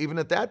older even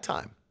at that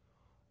time.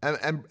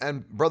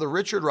 And Brother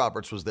Richard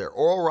Roberts was there.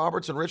 Oral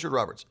Roberts and Richard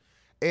Roberts.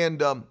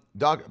 And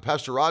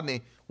Pastor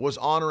Rodney was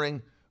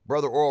honoring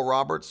Brother Oral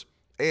Roberts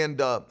and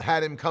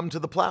had him come to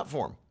the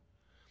platform.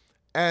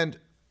 And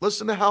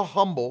listen to how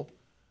humble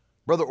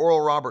Brother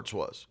Oral Roberts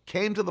was.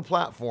 Came to the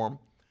platform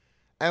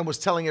and was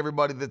telling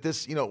everybody that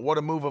this, what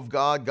a move of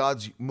God.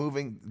 God's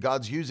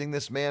using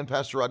this man,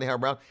 Pastor Rodney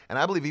Howard Brown. And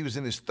I believe he was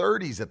in his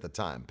 30s at the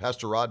time,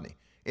 Pastor Rodney,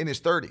 in his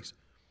 30s.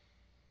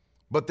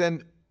 But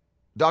then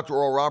Dr.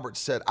 Oral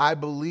Roberts said, I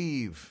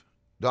believe,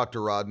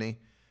 Dr. Rodney,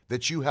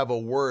 that you have a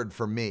word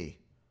for me.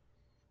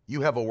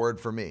 You have a word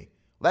for me.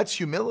 That's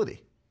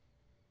humility.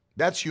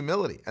 That's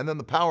humility. And then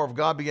the power of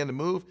God began to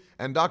move,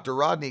 and Dr.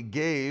 Rodney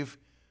gave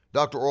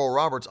Dr. Oral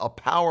Roberts a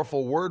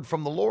powerful word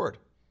from the Lord.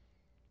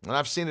 And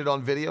I've seen it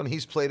on video, and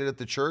he's played it at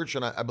the church,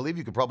 and I believe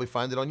you could probably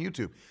find it on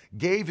YouTube.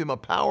 Gave him a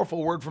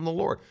powerful word from the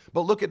Lord.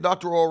 But look at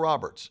Dr. Oral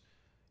Roberts.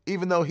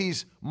 Even though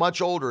he's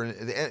much older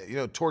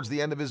and towards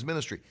the end of his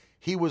ministry,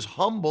 he was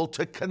humble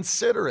to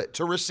consider it,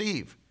 to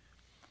receive.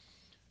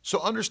 So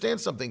understand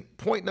something.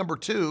 Point number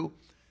two,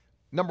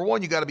 number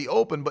one, you got to be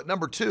open, but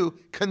number two,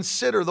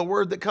 consider the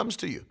word that comes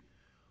to you.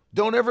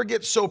 Don't ever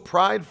get so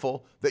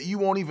prideful that you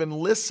won't even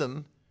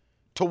listen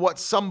to what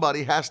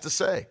somebody has to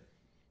say.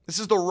 This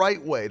is the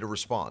right way to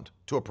respond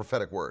to a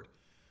prophetic word.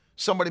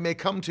 Somebody may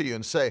come to you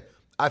and say,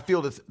 I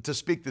feel to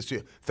speak this to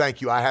you.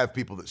 Thank you. I have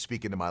people that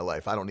speak into my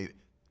life. I don't need it.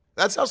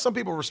 That's how some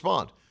people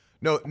respond.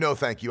 No,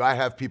 thank you. I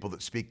have people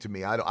that speak to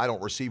me. I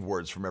don't receive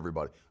words from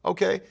everybody.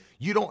 Okay,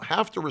 you don't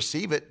have to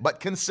receive it, but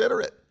consider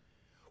it.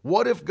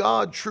 What if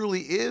God truly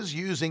is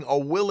using a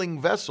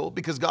willing vessel?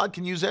 Because God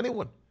can use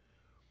anyone.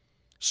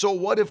 So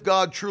what if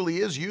God truly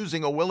is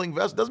using a willing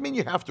vessel? Doesn't mean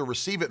you have to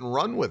receive it and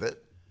run with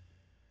it.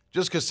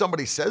 Just because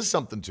somebody says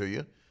something to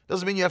you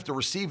doesn't mean you have to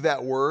receive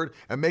that word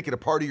and make it a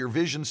part of your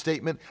vision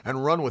statement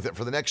and run with it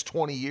for the next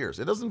 20 years.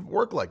 It doesn't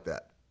work like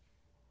that.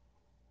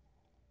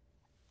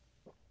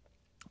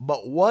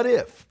 But what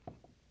if,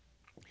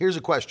 here's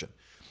a question.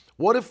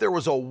 What if there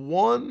was a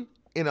 1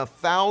 in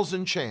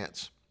 1,000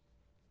 chance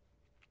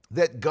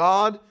that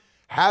God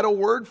had a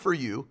word for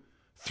you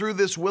through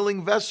this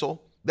willing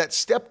vessel that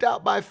stepped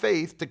out by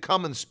faith to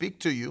come and speak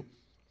to you?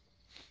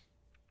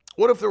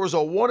 What if there was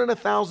a 1 in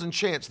 1,000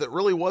 chance that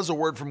really was a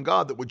word from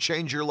God that would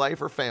change your life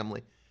or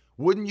family?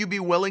 Wouldn't you be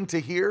willing to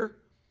hear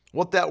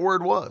what that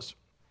word was?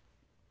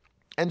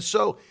 And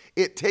so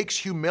it takes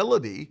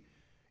humility,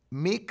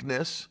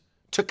 meekness,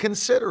 to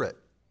consider it.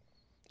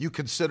 You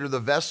consider the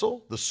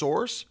vessel, the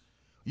source.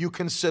 You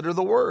consider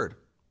the word.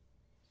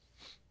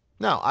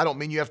 Now, I don't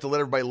mean you have to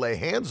let everybody lay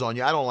hands on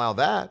you. I don't allow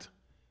that.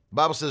 The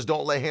Bible says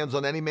don't lay hands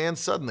on any man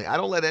suddenly. I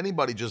don't let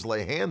anybody just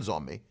lay hands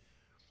on me.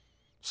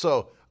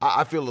 So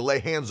I feel to lay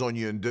hands on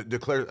you and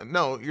declare,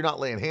 no, you're not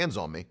laying hands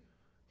on me.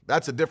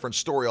 That's a different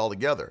story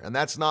altogether. And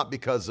that's not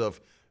because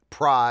of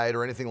pride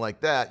or anything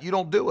like that. You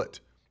don't do it.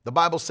 The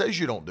Bible says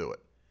you don't do it.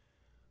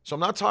 So I'm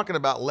not talking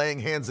about laying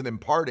hands and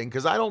imparting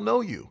because I don't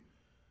know you.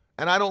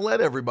 And I don't let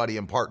everybody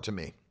impart to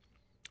me.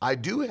 I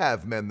do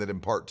have men that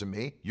impart to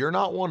me. You're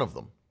not one of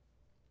them.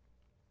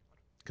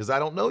 Because I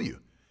don't know you.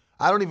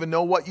 I don't even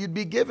know what you'd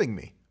be giving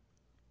me.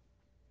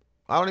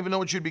 I don't even know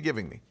what you'd be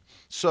giving me.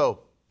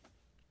 So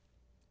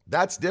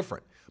that's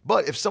different.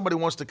 But if somebody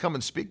wants to come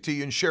and speak to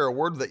you and share a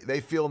word that they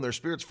feel in their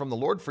spirits from the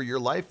Lord for your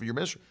life, for your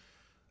ministry,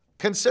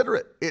 consider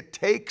it. It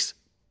takes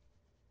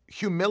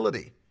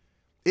humility.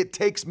 It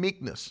takes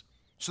meekness.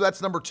 So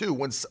that's number two.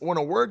 When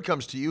a word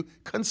comes to you,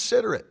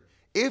 consider it.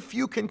 If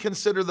you can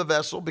consider the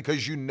vessel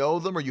because you know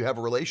them or you have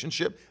a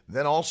relationship,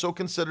 then also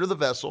consider the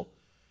vessel.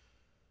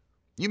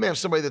 You may have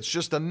somebody that's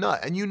just a nut,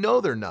 and you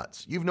know they're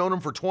nuts. You've known them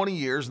for 20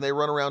 years, and they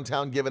run around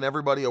town giving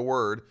everybody a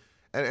word,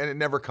 and it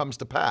never comes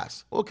to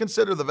pass. Well,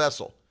 consider the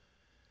vessel.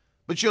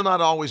 But you'll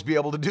not always be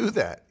able to do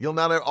that. You'll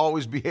not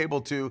always be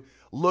able to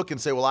look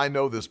and say, well, I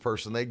know this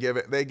person. They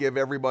give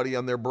everybody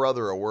and their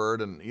brother a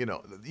word, and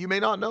you may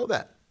not know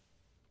that.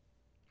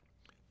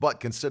 But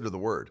consider the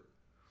word.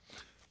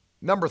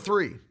 Number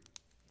 3,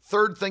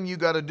 third thing you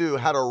got to do,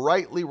 how to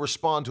rightly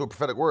respond to a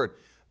prophetic word.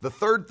 The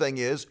third thing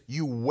is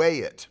you weigh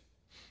it.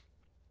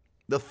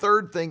 The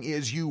third thing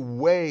is you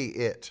weigh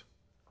it.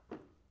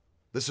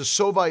 This is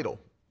so vital.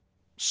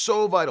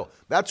 So vital.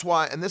 That's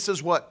why, and this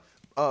is what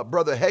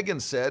Brother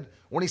Hagin said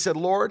when he said,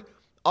 Lord,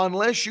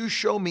 unless you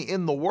show me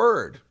in the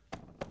word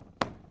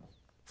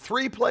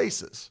 3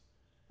 places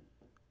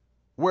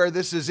where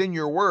this is in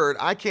your word,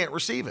 I can't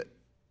receive it.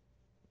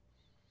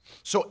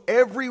 So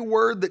every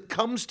word that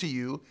comes to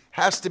you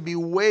has to be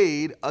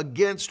weighed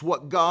against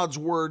what God's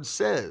word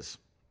says.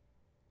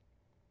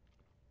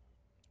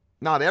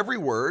 Not every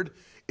word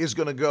is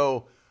going to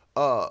go,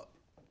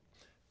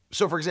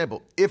 so for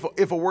example,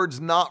 if a word's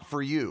not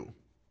for you,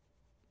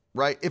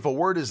 right? If a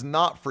word is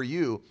not for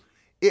you,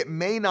 it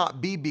may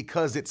not be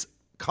because it's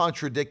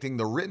contradicting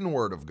the written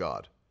word of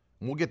God.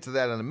 And we'll get to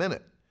that in a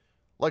minute.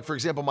 Like, for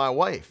example, my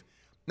wife.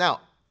 Now,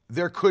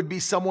 there could be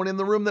someone in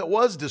the room that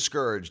was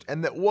discouraged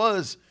and that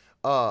was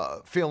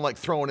feeling like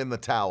throwing in the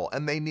towel,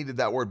 and they needed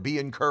that word, be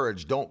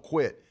encouraged, don't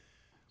quit.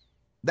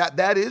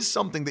 That is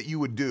something that you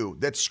would do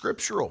that's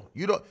scriptural.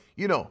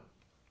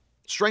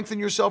 Strengthen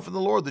yourself in the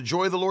Lord. The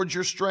joy of the Lord is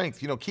your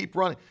strength. Keep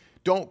running.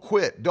 Don't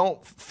quit.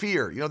 Don't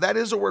fear. That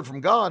is a word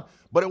from God,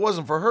 but it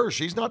wasn't for her.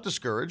 She's not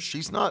discouraged.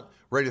 She's not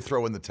ready to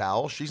throw in the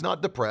towel. She's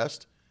not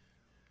depressed.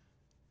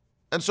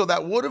 And so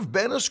that would have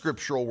been a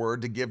scriptural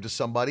word to give to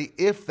somebody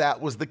if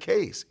that was the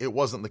case. It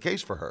wasn't the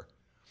case for her.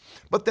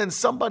 But then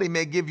somebody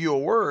may give you a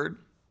word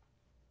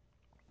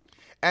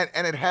and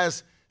it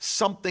has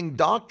something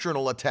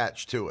doctrinal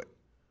attached to it.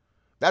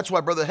 That's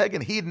why Brother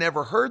Hagin, he'd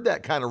never heard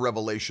that kind of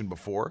revelation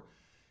before.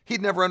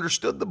 He'd never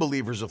understood the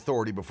believer's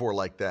authority before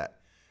like that.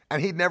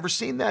 And he'd never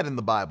seen that in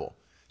the Bible.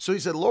 So he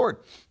said, Lord,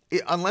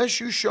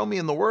 unless you show me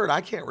in the word, I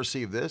can't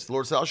receive this. The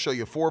Lord said, I'll show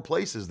you 4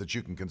 places that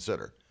you can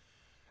consider.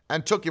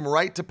 And took him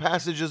right to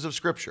passages of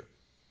scripture.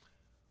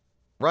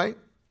 Right?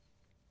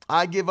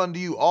 I give unto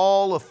you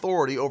all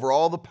authority over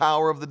all the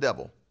power of the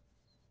devil.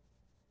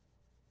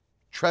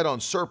 Tread on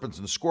serpents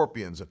and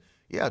scorpions.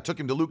 Yeah, it took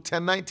him to Luke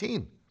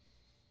 10:19.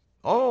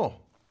 Oh,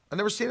 I've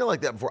never seen it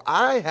like that before.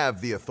 I have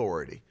the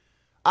authority.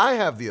 I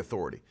have the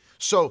authority.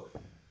 So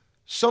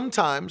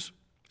sometimes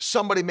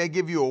somebody may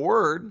give you a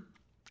word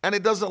and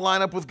it doesn't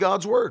line up with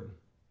God's word.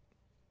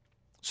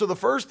 So the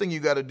first thing you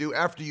got to do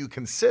after you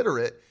consider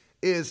it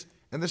is,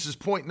 and this is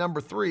point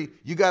number 3,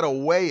 you got to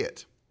weigh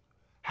it.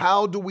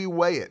 How do we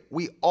weigh it?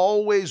 We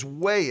always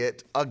weigh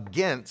it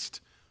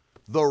against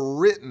the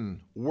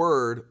written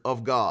word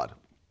of God.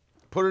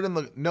 Put it in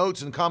the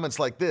notes and comments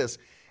like this.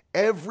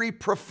 Every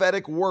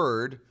prophetic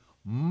word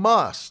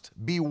must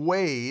be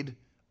weighed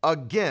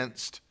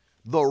against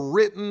the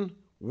written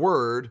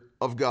word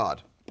of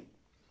God.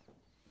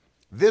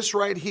 This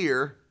right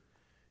here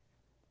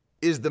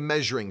is the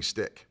measuring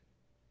stick.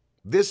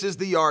 This is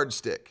the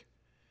yardstick.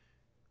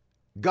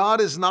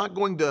 God is not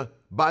going to,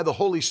 by the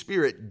Holy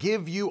Spirit,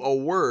 give you a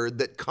word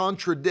that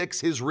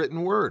contradicts his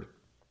written word.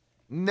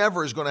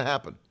 Never is going to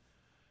happen.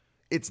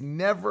 It's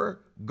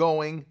never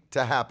going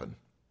to happen.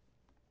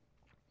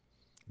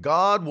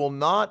 God will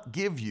not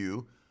give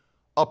you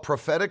a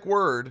prophetic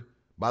word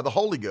by the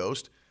Holy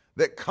Ghost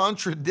that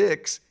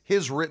contradicts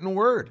his written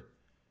word.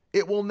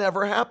 It will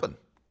never happen.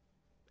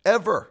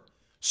 Ever.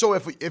 So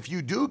if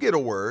you do get a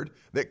word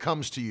that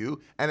comes to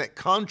you and it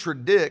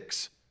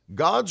contradicts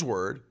God's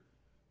word,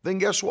 then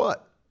guess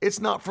what? It's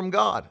not from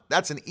God.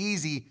 That's an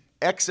easy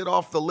exit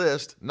off the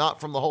list, not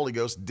from the Holy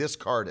Ghost.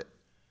 Discard it.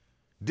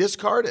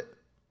 Discard it.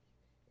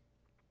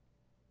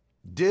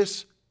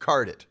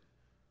 Discard it.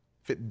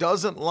 If it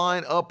doesn't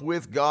line up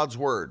with God's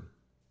word.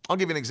 I'll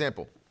give you an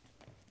example.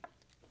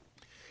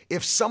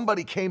 If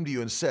somebody came to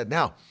you and said,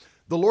 now,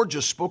 the Lord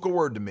just spoke a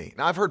word to me.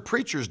 Now, I've heard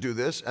preachers do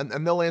this, and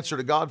they'll answer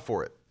to God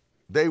for it.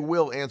 They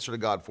will answer to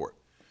God for it.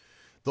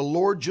 The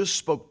Lord just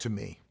spoke to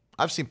me.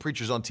 I've seen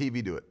preachers on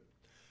TV do it.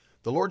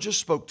 The Lord just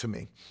spoke to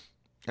me.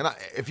 And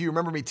if you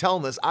remember me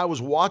telling this, I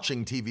was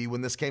watching TV when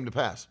this came to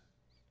pass.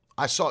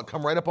 I saw it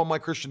come right up on my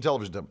Christian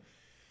television.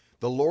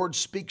 The Lord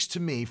speaks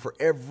to me for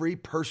every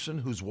person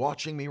who's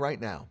watching me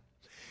right now.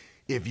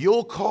 If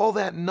you'll call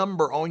that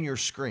number on your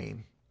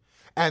screen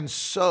and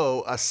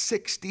sow a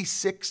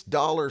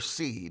 $66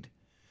 seed,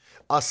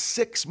 a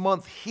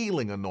 6-month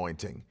healing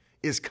anointing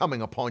is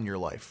coming upon your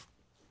life.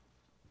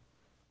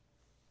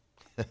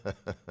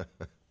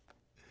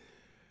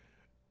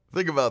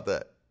 Think about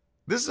that.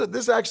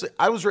 This actually,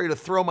 I was ready to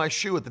throw my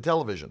shoe at the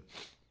television.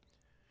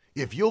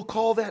 If you'll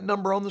call that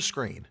number on the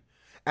screen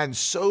and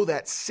sow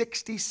that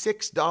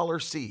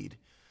 $66 seed,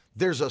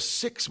 there's a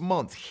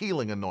 6-month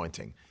healing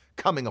anointing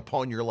coming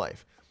upon your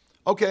life.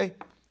 Okay,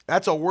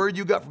 that's a word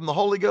you got from the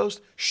Holy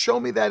Ghost. Show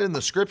me that in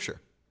the scripture.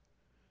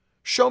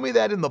 Show me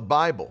that in the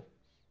Bible.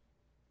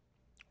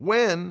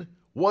 When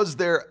was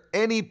there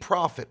any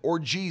prophet or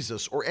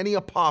Jesus or any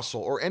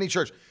apostle or any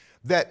church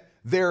that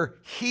their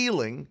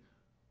healing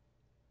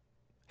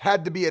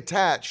had to be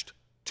attached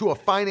to a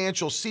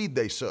financial seed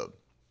they sowed.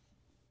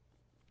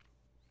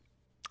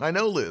 I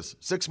know, Liz,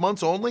 6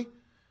 months only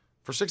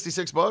for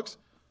 $66?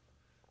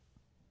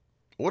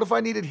 What if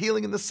I needed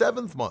healing in the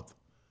 7th month?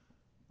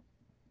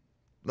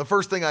 The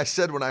first thing I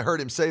said when I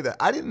heard him say that,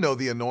 I didn't know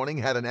the anointing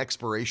had an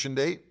expiration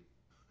date.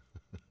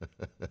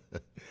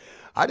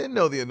 I didn't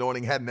know the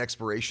anointing had an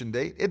expiration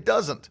date. It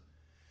doesn't.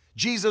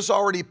 Jesus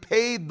already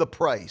paid the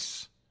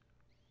price.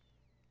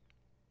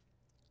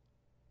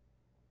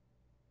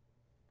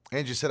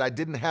 Angie said, I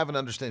didn't have an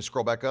understanding.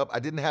 Scroll back up. I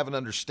didn't have an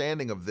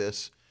understanding of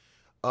this.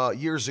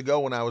 Years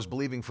ago when I was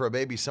believing for a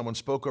baby, someone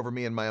spoke over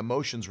me and my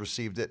emotions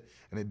received it,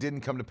 and it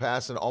didn't come to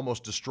pass and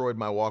almost destroyed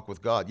my walk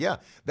with God. Yeah,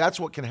 that's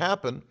what can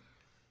happen.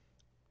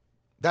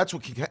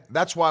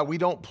 That's why we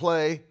don't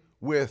play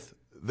with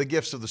the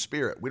gifts of the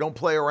Spirit. We don't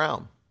play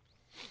around.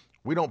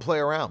 We don't play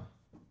around.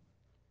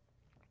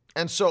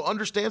 And so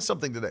understand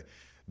something today,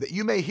 that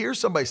you may hear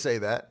somebody say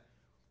that.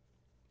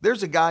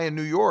 There's a guy in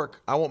New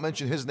York, I won't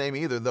mention his name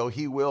either, though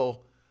he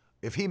will,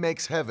 if he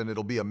makes heaven,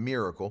 it'll be a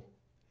miracle.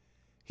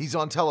 He's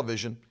on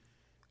television.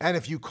 And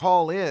if you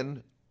call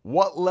in,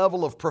 what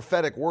level of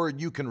prophetic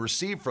word you can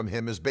receive from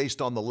him is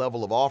based on the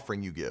level of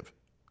offering you give.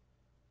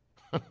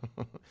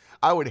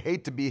 I would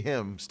hate to be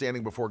him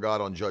standing before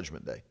God on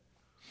Judgment Day.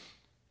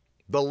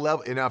 The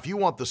level, now if you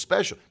want the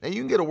special, and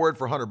you can get a word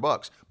for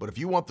 $100, but if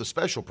you want the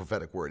special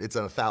prophetic word, it's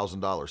a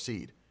 $1,000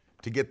 seed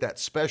to get that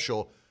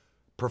special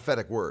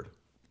prophetic word.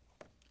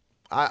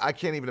 I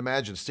can't even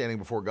imagine standing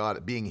before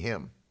God being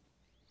him.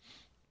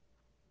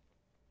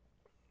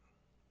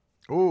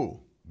 Ooh,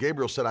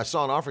 Gabriel said, I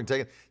saw an offering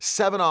taken,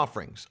 7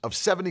 offerings of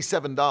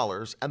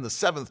 $77, and the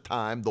 7th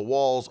time the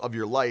walls of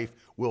your life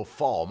will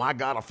fall. My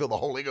God, I feel the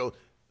Holy Ghost.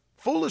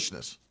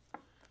 Foolishness.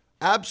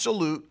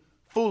 Absolute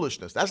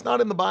foolishness. That's not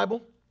in the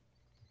Bible.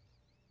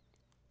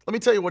 Let me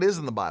tell you what is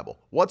in the Bible.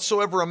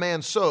 Whatsoever a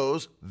man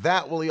sows,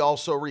 that will he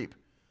also reap.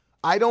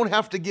 I don't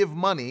have to give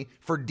money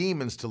for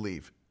demons to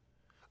leave.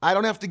 I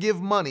don't have to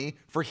give money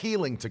for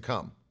healing to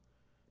come.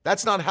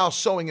 That's not how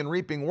sowing and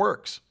reaping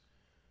works.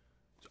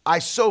 I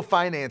sow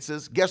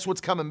finances. Guess what's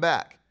coming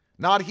back?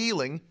 Not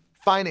healing,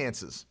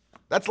 finances.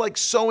 That's like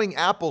sowing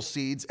apple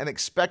seeds and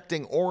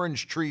expecting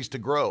orange trees to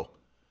grow.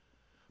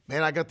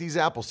 Man, I got these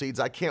apple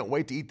seeds. I can't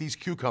wait to eat these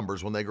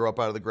cucumbers when they grow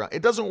up out of the ground.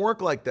 It doesn't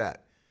work like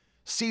that.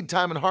 Seed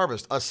time and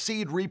harvest. A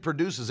seed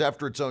reproduces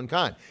after its own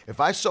kind. If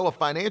I sow a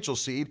financial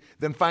seed,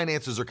 then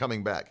finances are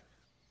coming back.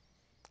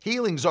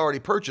 Healing's already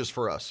purchased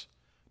for us.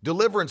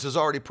 Deliverance is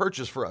already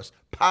purchased for us.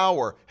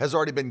 Power has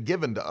already been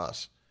given to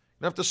us.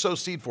 You don't have to sow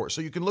seed for it.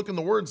 So you can look in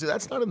the Word and say,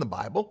 that's not in the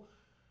Bible.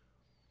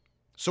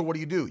 So what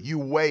do? You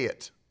weigh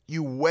it.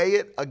 You weigh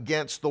it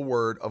against the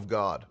Word of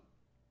God.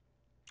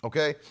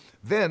 Okay?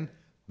 Then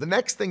the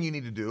next thing you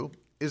need to do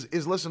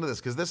is listen to this,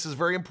 because this is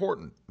very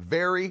important.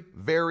 Very,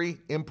 very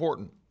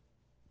important.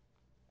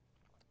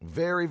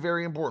 Very,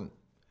 very important.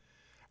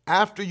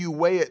 After you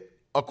weigh it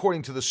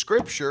according to the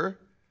Scripture,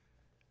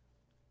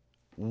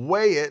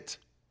 weigh it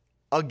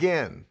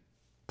again.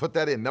 Put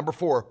that in. Number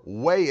 4,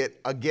 weigh it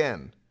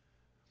again.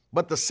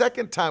 But the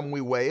second time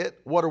we weigh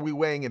it, what are we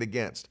weighing it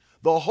against?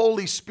 The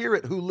Holy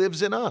Spirit who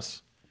lives in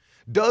us.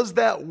 Does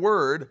that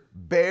word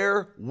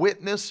bear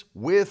witness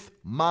with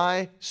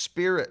my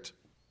spirit?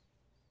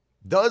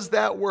 Does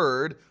that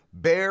word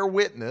bear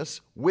witness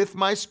with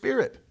my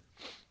spirit?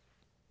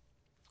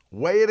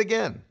 Weigh it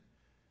again.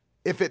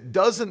 If it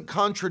doesn't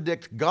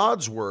contradict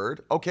God's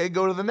word, okay,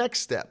 go to the next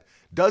step.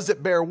 Does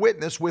it bear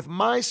witness with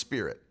my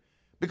spirit?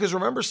 Because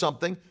remember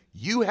something,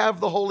 you have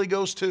the Holy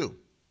Ghost too.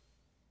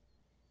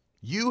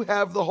 You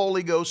have the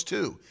Holy Ghost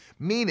too.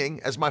 Meaning,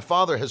 as my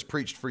father has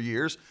preached for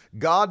years,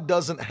 God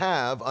doesn't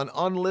have an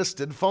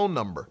unlisted phone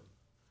number.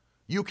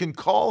 You can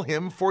call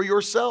him for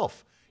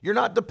yourself. You're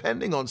not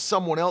depending on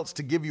someone else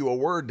to give you a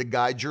word to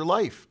guide your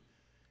life.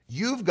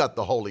 You've got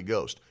the Holy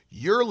Ghost.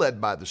 You're led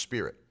by the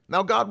Spirit.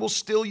 Now, God will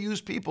still use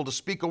people to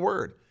speak a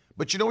word.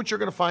 But you know what you're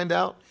going to find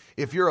out?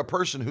 If you're a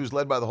person who's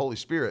led by the Holy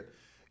Spirit,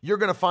 you're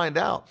going to find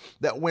out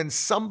that when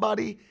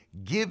somebody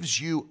gives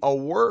you a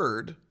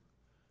word,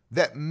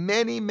 that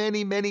many,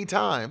 many, many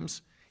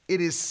times, it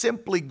is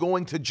simply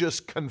going to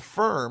just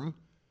confirm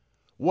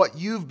what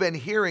you've been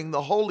hearing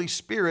the Holy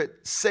Spirit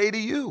say to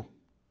you.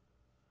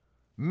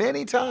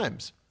 Many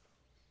times,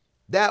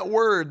 that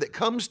word that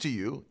comes to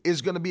you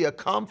is going to be a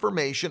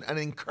confirmation, an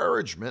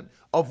encouragement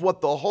of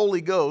what the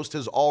Holy Ghost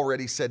has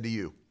already said to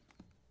you.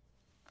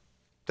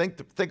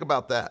 Think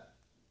about that.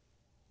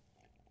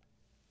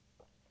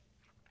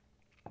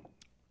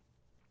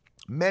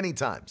 Many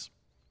times.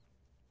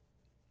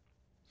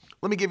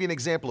 Let me give you an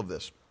example of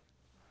this.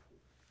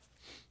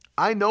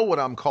 I know what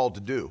I'm called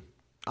to do.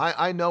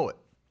 I know it.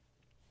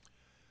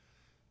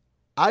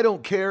 I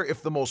don't care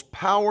if the most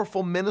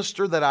powerful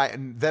minister that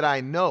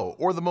I know,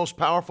 or the most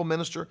powerful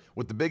minister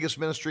with the biggest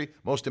ministry,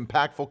 most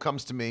impactful,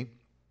 comes to me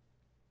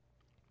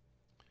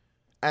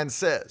and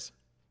says,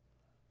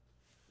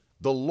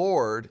 the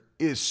Lord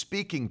is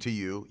speaking to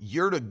you.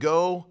 You're to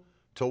go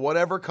to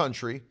whatever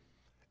country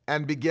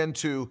and begin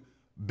to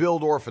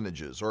build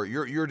orphanages, or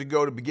you're to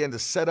go to begin to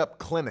set up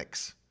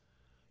clinics.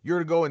 You're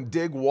to go and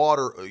dig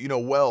water,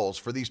 wells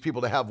for these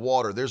people to have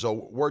water. There's a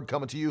word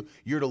coming to you.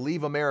 You're to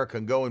leave America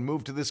and go and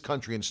move to this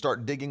country and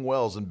start digging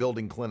wells and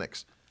building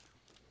clinics.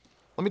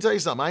 Let me tell you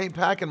something. I ain't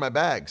packing my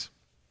bags.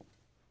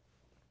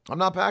 I'm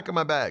not packing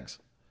my bags.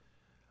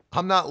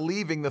 I'm not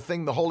leaving the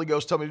thing the Holy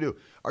Ghost told me to do.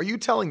 Are you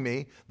telling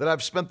me that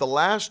I've spent the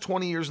last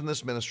 20 years in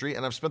this ministry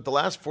and I've spent the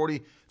last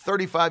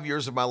 35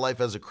 years of my life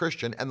as a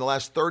Christian and the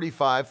last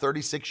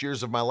 36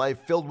 years of my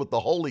life filled with the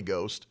Holy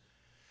Ghost,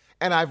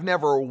 and I've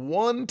never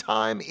one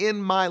time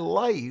in my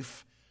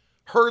life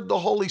heard the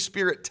Holy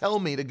Spirit tell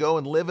me to go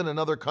and live in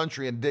another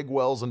country and dig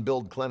wells and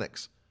build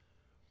clinics?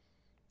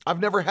 I've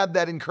never had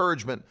that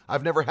encouragement.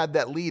 I've never had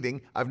that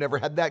leading. I've never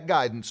had that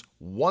guidance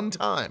one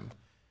time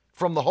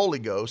from the Holy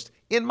Ghost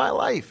in my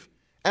life.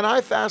 And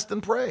I fast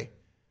and pray.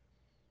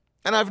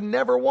 And I've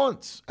never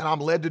once, and I'm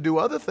led to do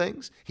other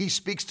things. He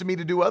speaks to me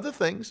to do other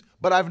things,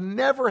 but I've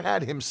never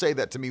had him say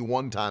that to me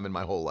one time in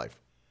my whole life.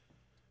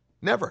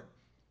 Never.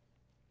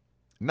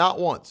 Not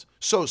once.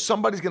 So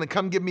somebody's going to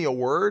come give me a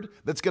word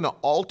that's going to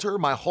alter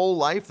my whole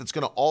life, that's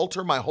going to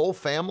alter my whole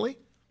family?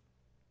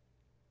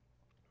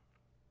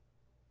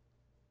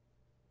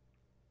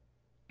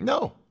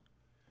 No.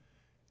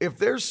 If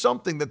there's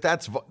something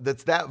that's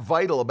that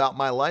vital about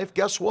my life,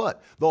 guess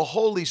what? The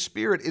Holy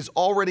Spirit is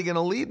already going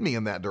to lead me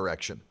in that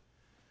direction.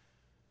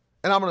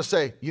 And I'm going to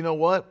say, you know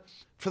what?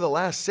 For the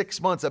last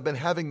 6 months, I've been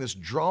having this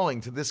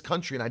drawing to this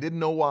country, and I didn't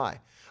know why.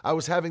 I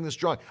was having this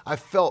drawing. I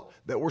felt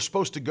that we're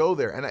supposed to go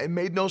there, and it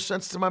made no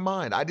sense to my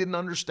mind. I didn't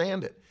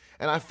understand it.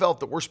 And I felt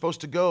that we're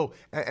supposed to go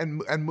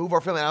and move our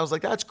family. And I was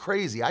like, that's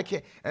crazy. I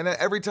can't. And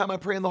every time I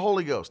pray in the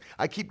Holy Ghost,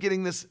 I keep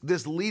getting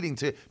this leading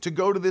to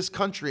go to this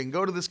country and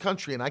go to this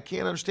country. And I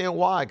can't understand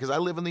why, because I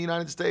live in the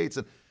United States.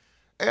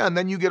 And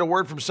then you get a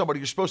word from somebody,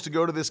 you're supposed to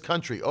go to this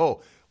country.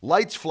 Oh,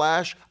 lights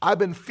flash. I've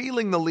been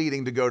feeling the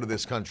leading to go to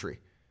this country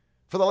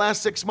for the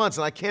last 6 months,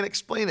 and I can't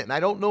explain it, and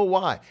I don't know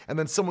why. And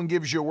then someone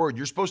gives you a word.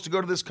 You're supposed to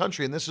go to this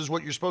country, and this is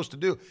what you're supposed to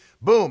do.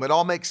 Boom, it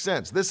all makes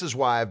sense. This is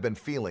why I've been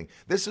feeling.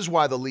 This is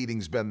why the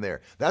leading's been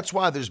there. That's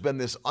why there's been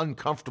this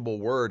uncomfortable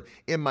word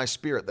in my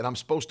spirit that I'm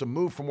supposed to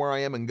move from where I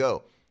am and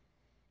go.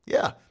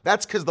 Yeah,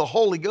 that's because the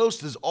Holy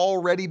Ghost has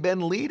already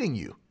been leading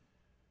you.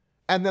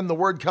 And then the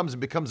word comes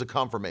and becomes a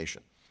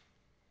confirmation.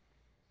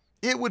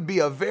 It would be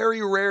a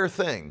very rare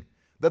thing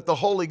that the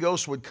Holy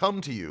Ghost would come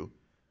to you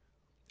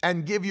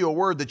and give you a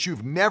word that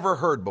you've never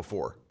heard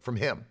before from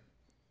him.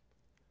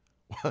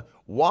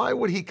 Why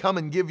would he come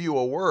and give you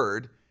a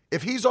word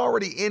if he's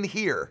already in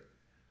here?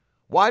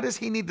 Why does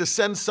he need to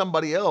send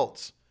somebody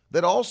else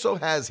that also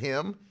has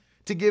him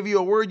to give you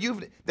a word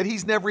that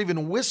he's never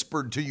even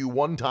whispered to you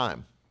one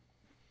time?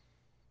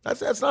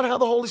 That's not how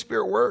the Holy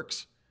Spirit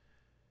works.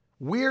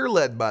 We're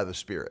led by the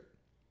Spirit.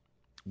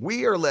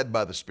 We are led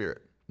by the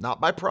Spirit,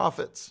 not by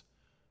prophets.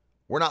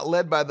 We're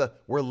led by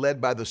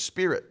the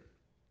Spirit.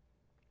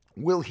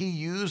 Will he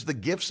use the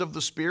gifts of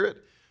the Spirit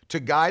to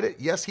guide it?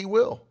 Yes, he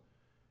will.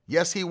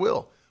 Yes, he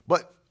will.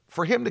 But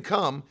for him to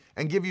come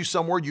and give you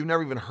some word, you've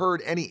never even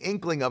heard any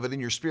inkling of it in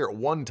your spirit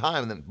one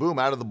time, and then boom,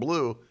 out of the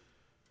blue,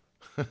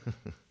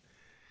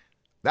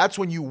 that's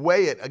when you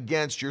weigh it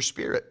against your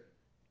spirit.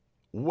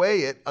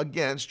 Weigh it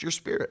against your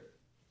spirit.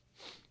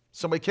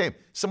 Somebody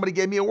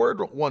gave me a word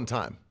one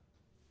time.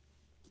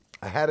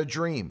 I had a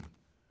dream.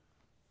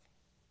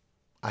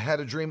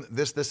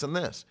 This, and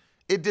this.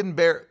 It didn't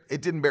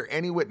bear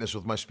any witness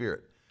with my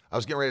spirit. I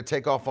was getting ready to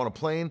take off on a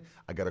plane.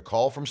 I got a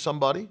call from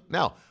somebody.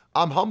 Now,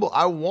 I'm humble.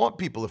 I want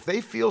people, if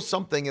they feel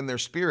something in their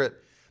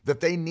spirit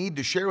that they need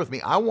to share with me,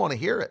 I want to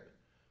hear it.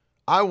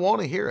 I want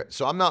to hear it.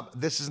 So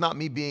this is not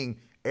me being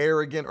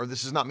arrogant, or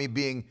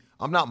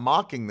I'm not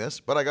mocking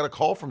this, but I got a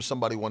call from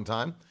somebody one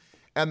time,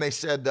 and they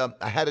said,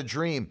 I had a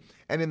dream.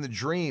 And in the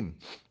dream,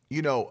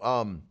 you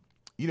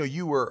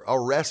were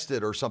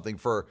arrested or something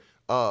for,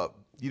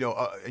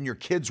 and your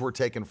kids were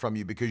taken from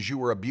you because you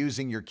were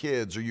abusing your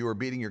kids, or you were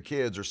beating your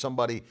kids, or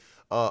somebody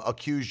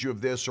accused you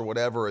of this or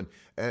whatever,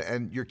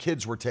 and your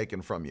kids were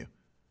taken from you.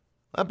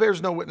 That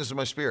bears no witness in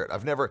my spirit.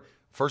 I've never,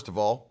 first of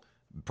all,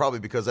 probably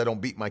because I don't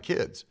beat my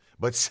kids,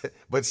 but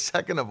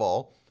second of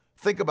all,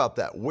 think about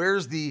that.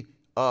 Where's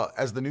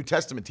as the New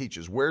Testament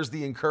teaches, where's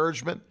the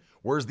encouragement?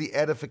 Where's the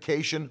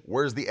edification?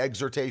 Where's the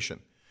exhortation?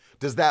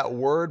 Does that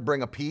word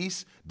bring a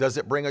peace? Does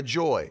it bring a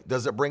joy?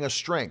 Does it bring a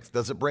strength?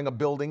 Does it bring a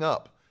building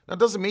up? Now, it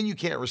doesn't mean you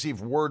can't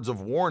receive words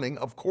of warning.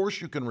 Of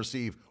course you can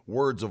receive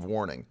words of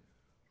warning.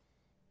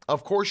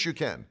 Of course you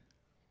can.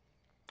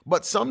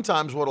 But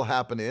sometimes what will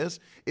happen is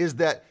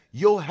that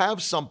you'll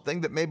have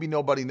something that maybe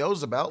nobody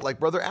knows about, like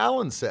Brother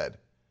Allen said.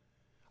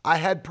 I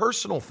had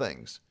personal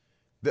things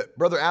that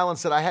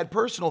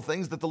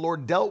the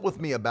Lord dealt with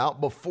me about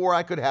before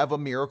I could have a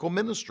miracle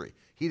ministry.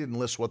 He didn't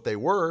list what they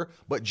were,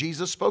 but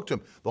Jesus spoke to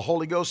him. The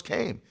Holy Ghost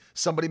came.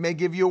 Somebody may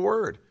give you a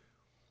word,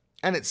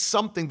 and it's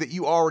something that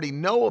you already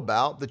know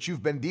about, that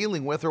you've been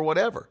dealing with or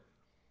whatever.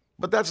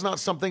 But that's not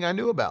something I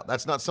knew about.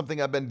 That's not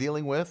something I've been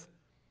dealing with.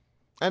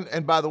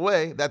 And by the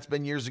way, that's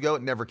been years ago.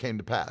 It never came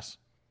to pass.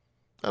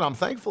 And I'm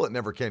thankful it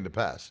never came to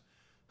pass.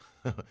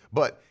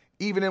 But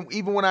even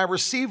when I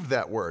received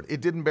that word,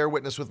 it didn't bear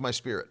witness with my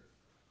spirit.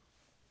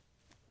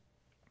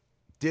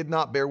 did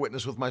not bear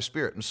witness with my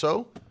spirit. And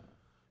so,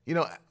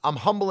 I'm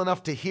humble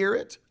enough to hear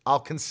it. I'll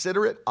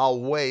consider it. I'll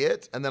weigh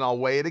it, and then I'll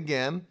weigh it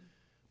again.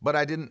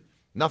 But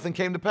nothing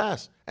came to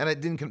pass, and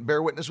it didn't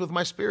bear witness with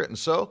my spirit. And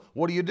so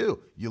what do?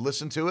 You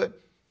listen to it,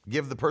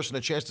 give the person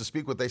a chance to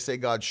speak what they say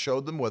God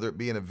showed them, whether it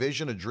be in a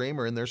vision, a dream,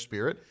 or in their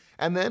spirit.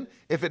 And then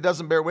if it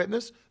doesn't bear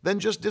witness, then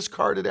just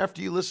discard it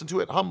after you listen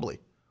to it humbly.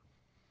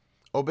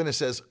 Obina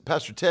says,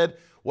 Pastor Ted,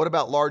 what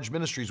about large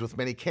ministries with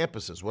many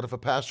campuses? What if a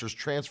pastor is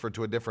transferred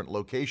to a different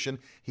location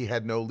he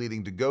had no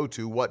leading to go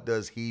to? What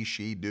does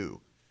she do?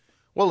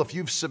 Well, if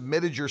you've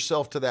submitted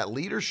yourself to that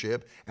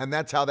leadership and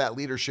that's how that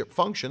leadership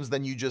functions,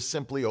 then you just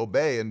simply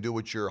obey and do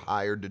what you're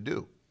hired to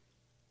do.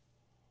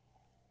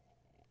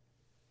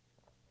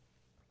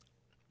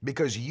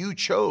 Because you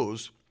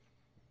chose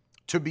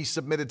to be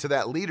submitted to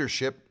that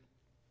leadership,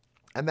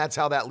 and that's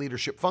how that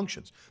leadership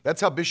functions.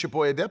 That's how Bishop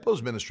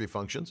Oyedepo's ministry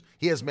functions.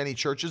 He has many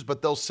churches,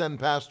 but they'll send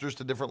pastors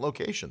to different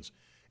locations,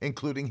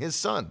 including his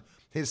son.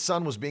 His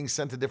son was being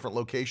sent to different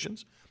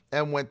locations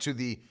and went to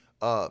the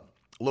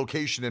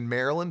location in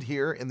Maryland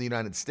here in the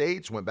United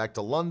States, went back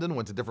to London,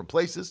 went to different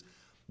places.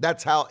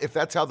 If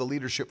that's how the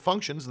leadership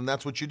functions, then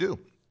that's what you do.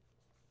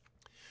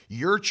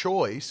 Your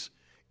choice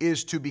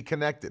is to be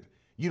connected.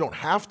 You don't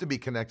have to be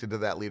connected to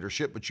that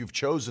leadership, but you've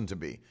chosen to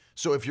be.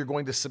 So if you're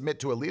going to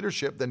submit to a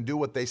leadership, then do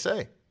what they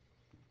say.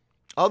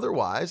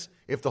 Otherwise,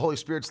 if the Holy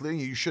Spirit's leading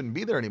you, you shouldn't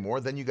be there anymore,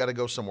 then you got to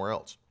go somewhere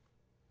else.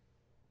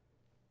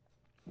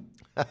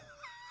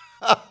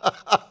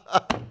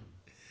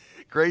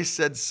 Grace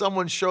said,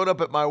 someone showed up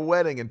at my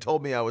wedding and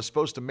told me I was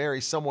supposed to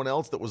marry someone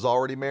else that was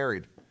already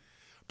married.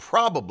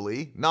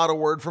 Probably not a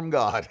word from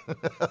God.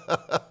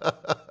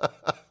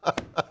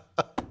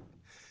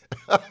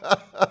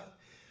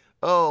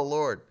 Oh,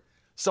 Lord.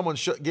 Someone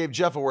gave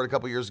Jeff a word a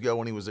couple years ago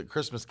when he was at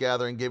Christmas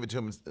gathering, gave it to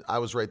him. I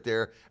was right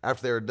there.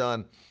 After they were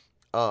done,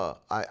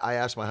 I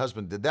asked my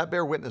husband, did that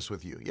bear witness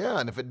with you? Yeah,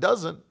 and if it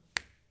doesn't,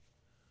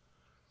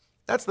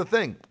 that's the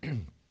thing.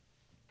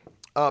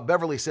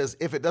 Beverly says,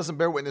 if it doesn't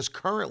bear witness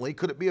currently,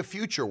 could it be a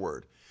future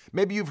word?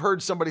 Maybe you've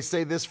heard somebody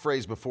say this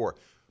phrase before.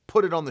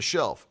 Put it on the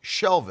shelf.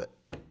 Shelve it.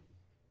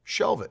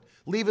 Shelve it.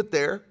 Leave it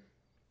there.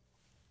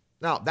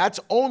 Now, that's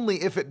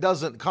only if it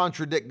doesn't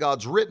contradict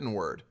God's written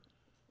word.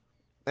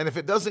 And if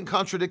it doesn't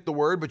contradict the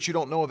word, but you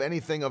don't know of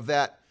anything of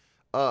that,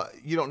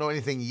 you don't know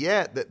anything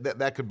yet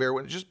that could bear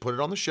witness, just put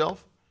it on the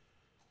shelf.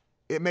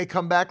 It may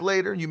come back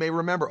later and you may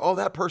remember, oh,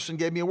 that person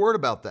gave me a word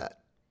about that.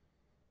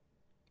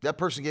 That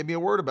person gave me a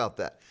word about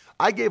that.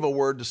 I gave a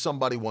word to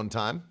somebody one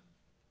time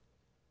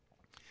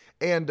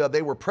and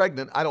they were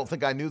pregnant. I don't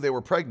think I knew they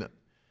were pregnant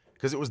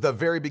because it was the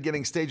very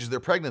beginning stages of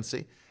their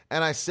pregnancy.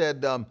 And I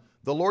said, the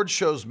Lord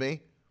shows me,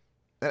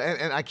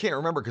 and I can't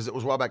remember because it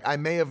was a while back. I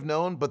may have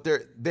known, but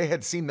they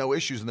had seen no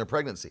issues in their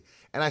pregnancy.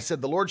 And I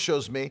said, the Lord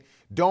shows me,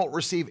 don't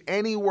receive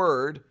any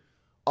word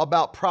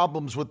about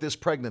problems with this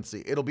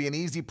pregnancy. It'll be an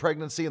easy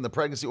pregnancy and the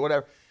pregnancy,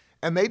 whatever.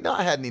 And they'd not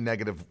had any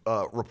negative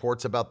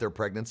reports about their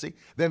pregnancy.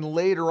 Then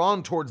later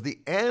on, towards the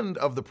end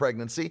of the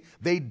pregnancy,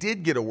 they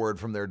did get a word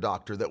from their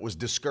doctor that was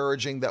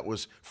discouraging, that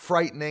was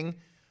frightening.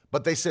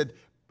 But they said,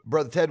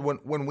 Brother Ted,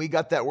 when we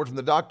got that word from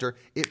the doctor,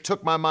 it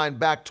took my mind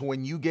back to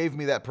when you gave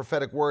me that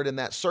prophetic word in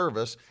that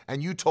service,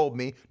 and you told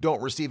me,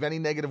 don't receive any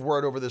negative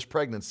word over this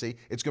pregnancy.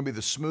 It's going to be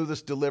the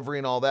smoothest delivery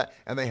and all that,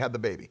 and they had the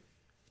baby.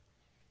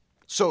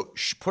 So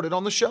put it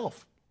on the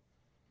shelf.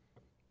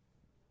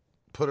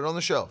 Put it on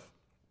the shelf.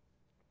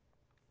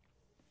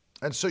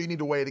 And so you need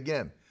to weigh it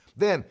again.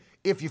 Then,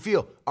 if you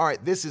feel, all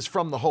right, this is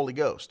from the Holy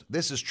Ghost,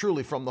 this is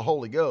truly from the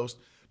Holy Ghost,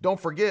 don't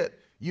forget,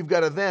 you've got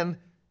to then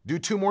do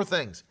two more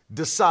things.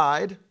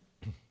 Decide,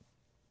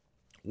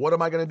 what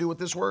am I going to do with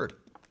this word?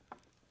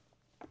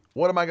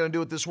 What am I going to do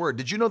with this word?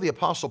 Did you know the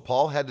Apostle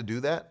Paul had to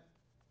do that?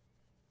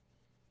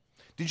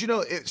 Did you know,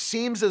 it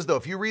seems as though,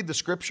 if you read the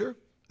scripture,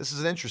 this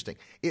is interesting.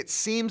 It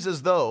seems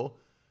as though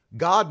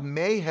God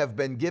may have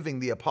been giving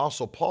the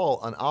Apostle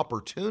Paul an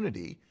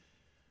opportunity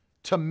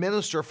to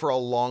minister for a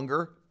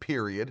longer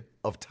period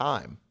of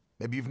time.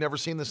 Maybe you've never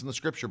seen this in the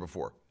scripture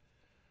before.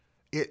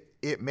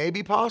 It may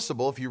be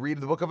possible, if you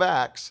read the book of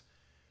Acts,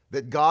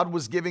 that God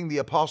was giving the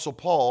Apostle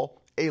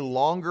Paul a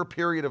longer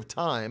period of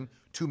time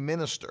to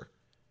minister.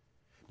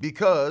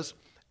 Because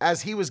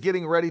as he was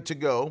getting ready to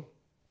go,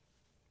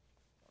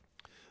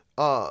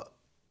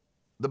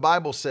 the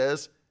Bible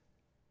says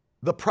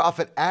the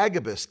prophet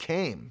Agabus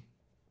came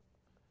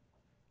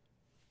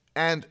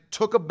and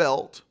took a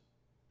belt,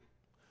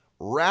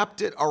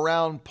 wrapped it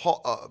around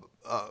Paul,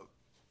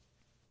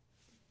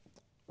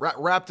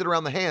 wrapped it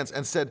around the hands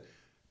and said,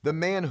 the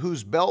man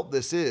whose belt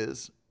this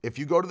is, if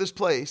you go to this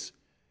place,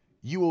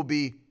 you will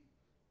be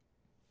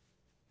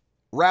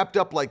wrapped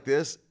up like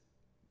this,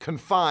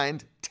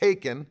 confined,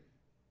 taken.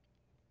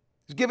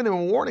 He's giving him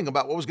a warning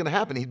about what was going to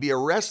happen. He'd be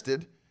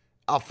arrested.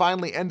 I'll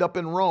finally end up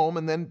in Rome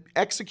and then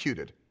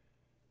executed.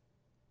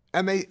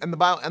 And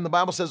the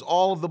Bible says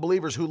all of the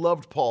believers who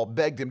loved Paul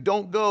begged him,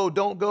 don't go,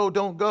 don't go,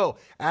 don't go.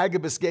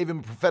 Agabus gave him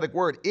a prophetic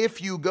word.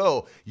 If you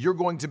go, you're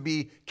going to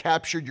be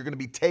captured. You're going to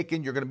be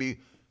taken. You're going to be...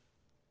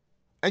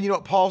 And you know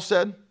what Paul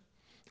said?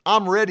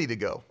 I'm ready to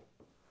go.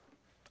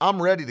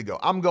 I'm ready to go.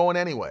 I'm going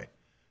anyway.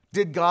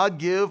 Did God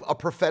give a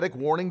prophetic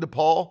warning to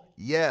Paul?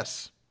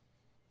 Yes.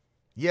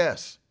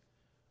 Yes.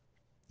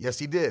 Yes,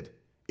 he did.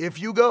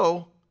 If you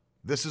go,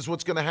 this is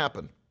what's going to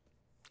happen.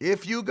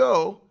 If you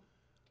go,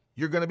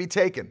 you're going to be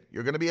taken.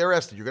 You're going to be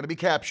arrested. You're going to be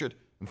captured.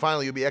 And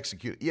finally, you'll be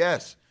executed.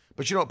 Yes.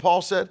 But you know what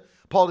Paul said?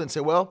 Paul didn't say,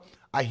 well,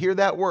 I hear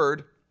that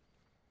word.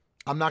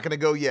 I'm not going to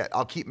go yet.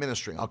 I'll keep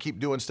ministering. I'll keep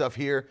doing stuff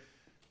here.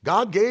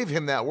 God gave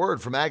him that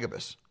word from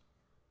Agabus.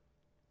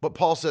 But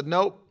Paul said,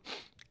 nope,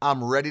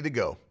 I'm ready to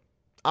go.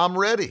 I'm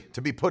ready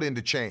to be put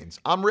into chains.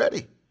 I'm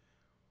ready.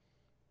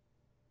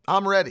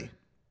 I'm ready.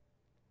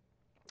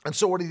 And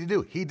so what did he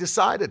do? He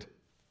decided.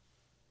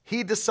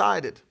 He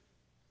decided.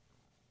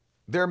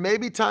 There may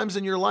be times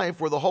in your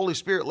life where the Holy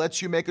Spirit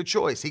lets you make a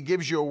choice. He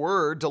gives you a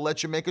word to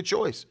let you make a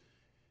choice.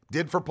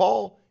 Did for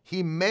Paul.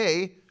 He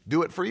may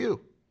do it for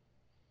you.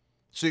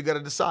 So you got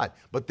to decide.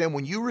 But then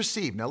when you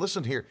receive, now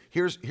listen here,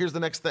 here's the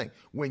next thing.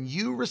 When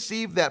you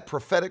receive that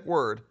prophetic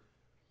word,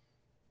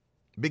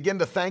 begin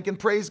to thank and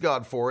praise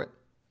God for it.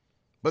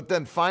 But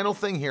then final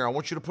thing here, I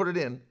want you to put it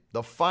in,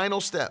 the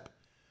final step.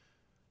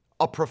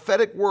 A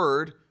prophetic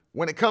word,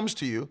 when it comes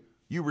to you,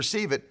 you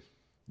receive it.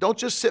 Don't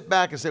just sit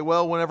back and say,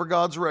 well, whenever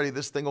God's ready,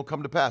 this thing will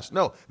come to pass.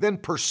 No, then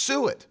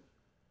pursue it.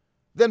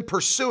 Then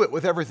pursue it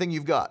with everything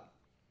you've got.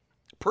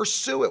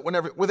 Pursue it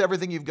with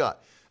everything you've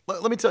got.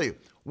 Let me tell you,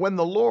 when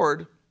the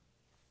Lord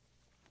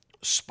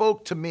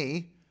spoke to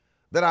me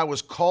that I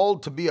was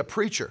called to be a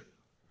preacher,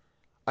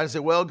 I didn't say,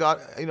 well,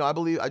 God,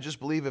 I just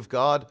believe if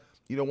God,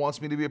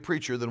 wants me to be a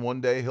preacher, then one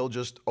day he'll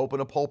just open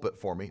a pulpit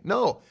for me.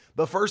 No,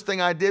 the first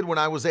thing I did when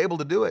I was able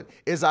to do it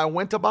is I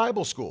went to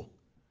Bible school.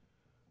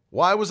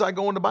 Why was I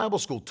going to Bible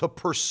school? To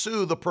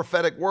pursue the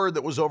prophetic word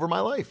that was over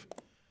my life.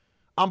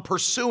 I'm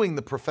pursuing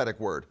the prophetic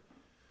word.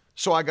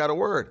 So I got a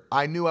word.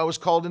 I knew I was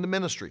called into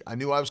ministry. I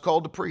knew I was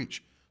called to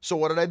preach. So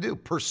what did I do?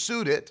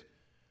 Pursued it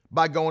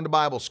by going to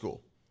Bible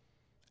school.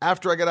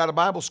 After I got out of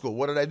Bible school,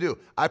 what did I do?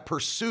 I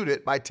pursued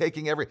it by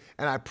and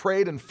I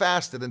prayed and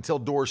fasted until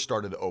doors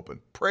started to open.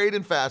 Prayed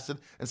and fasted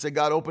and said,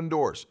 God, open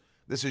doors.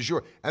 This is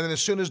yours. And then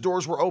as soon as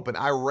doors were open,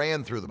 I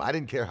ran through them. I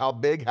didn't care how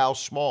big, how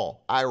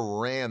small. I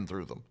ran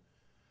through them.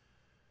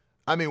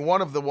 I mean,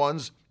 one of the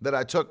ones that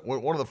I took,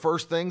 one of the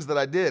first things that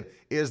I did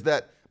is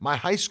that my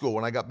high school,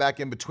 when I got back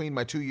in between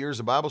my 2 years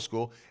of Bible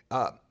school,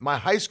 my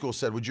high school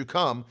said, would you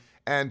come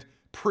and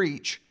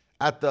preach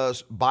at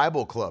the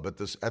Bible club at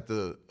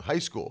the high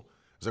school?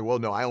 I said, well,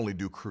 no, I only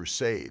do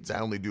crusades. I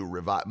only do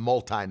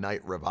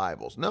multi-night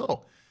revivals.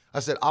 No. I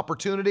said,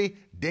 opportunity,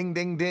 ding,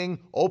 ding, ding,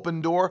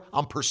 open door.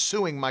 I'm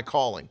pursuing my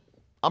calling.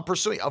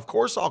 Of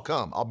course I'll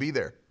come. I'll be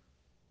there.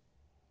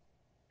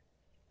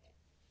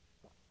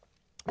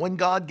 When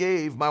God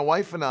gave my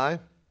wife and I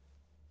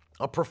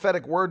a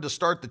prophetic word to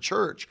start the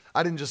church,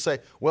 I didn't just say,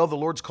 well, the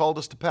Lord's called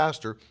us to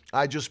pastor.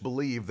 I just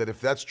believe that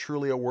if that's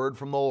truly a word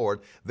from the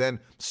Lord,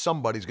 then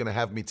somebody's going to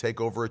have me take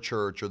over a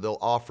church or they'll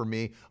offer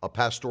me a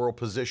pastoral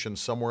position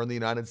somewhere in the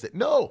United States.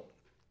 No,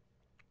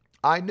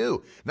 I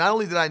knew. Not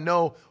only did I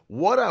know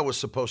what I was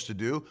supposed to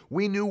do,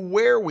 we knew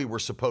where we were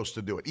supposed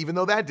to do it, even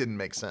though that didn't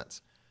make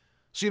sense.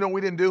 So you know what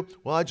we didn't do?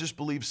 Well, I just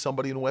believe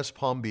somebody in West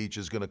Palm Beach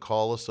is going to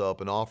call us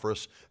up and offer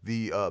us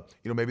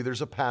maybe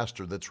there's a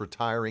pastor that's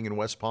retiring in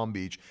West Palm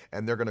Beach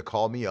and they're going to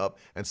call me up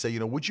and say,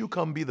 would you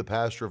come be the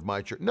pastor of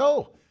my church?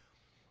 No.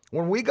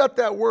 When we got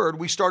that word,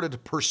 we started to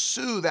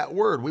pursue that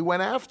word. We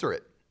went after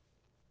it.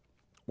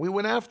 We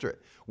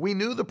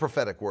knew the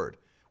prophetic word.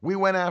 We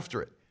went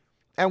after it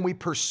and we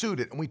pursued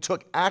it and we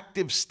took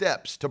active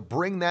steps to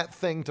bring that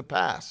thing to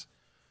pass.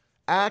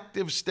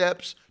 Active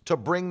steps to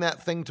bring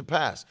that thing to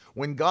pass.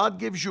 When God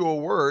gives you a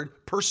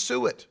word,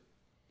 pursue it.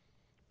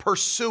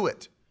 Pursue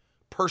it.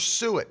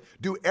 Pursue it.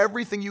 Do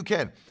everything you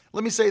can.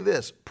 Let me say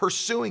this.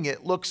 Pursuing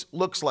it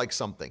looks like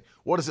something.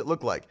 What does it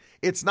look like?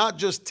 It's not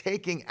just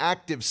taking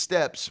active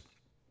steps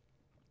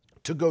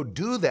to go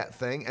do that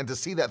thing and to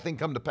see that thing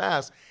come to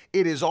pass.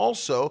 It is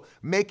also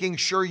making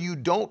sure you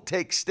don't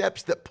take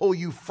steps that pull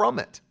you from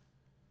it.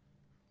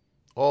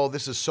 Oh,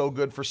 this is so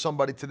good for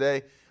somebody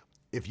today.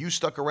 If you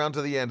stuck around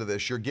to the end of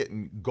this, you're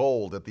getting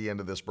gold at the end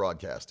of this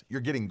broadcast.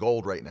 You're getting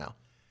gold right now.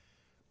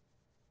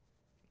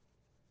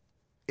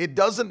 It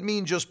doesn't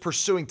mean just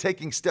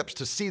taking steps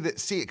to see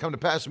it come to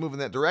pass and move in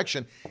that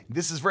direction.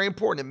 This is very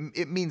important.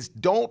 It means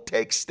don't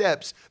take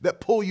steps that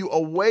pull you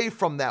away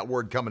from that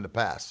word coming to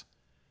pass.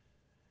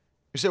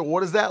 You say, well,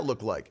 what does that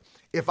look like?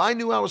 If I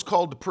knew I was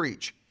called to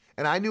preach,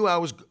 and I knew I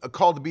was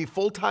called to be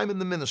full-time in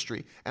the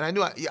ministry, and I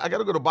knew I got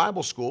to go to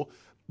Bible school,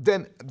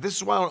 then this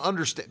is why I don't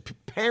understand.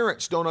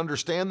 Parents don't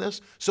understand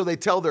this, so they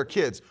tell their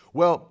kids,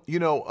 well,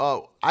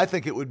 I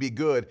think it would be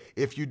good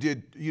if you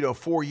did,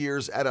 4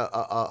 years at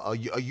a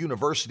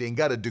university and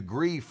got a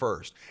degree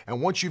first. And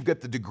once you've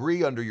got the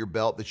degree under your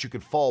belt that you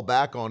could fall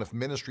back on if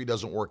ministry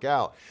doesn't work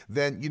out,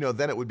 then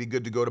it would be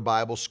good to go to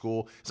Bible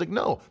school. It's like,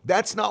 no,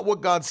 that's not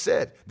what God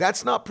said.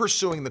 That's not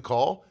pursuing the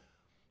call.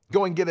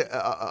 Go and get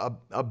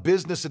a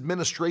business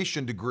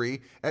administration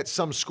degree at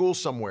some school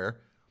somewhere.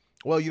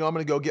 Well, I'm going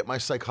to go get my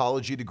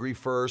psychology degree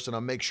first and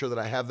I'll make sure that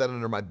I have that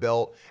under my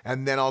belt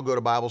and then I'll go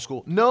to Bible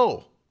school.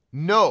 No,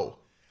 No,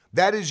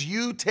 that is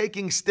you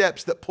taking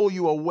steps that pull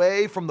you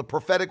away from the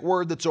prophetic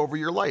word that's over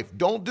your life.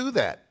 Don't do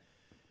that.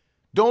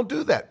 Don't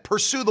do that.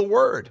 Pursue the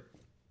word.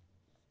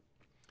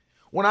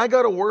 When I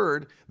got a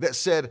word that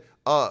said,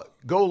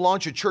 go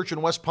launch a church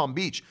in West Palm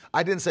Beach,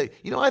 I didn't say,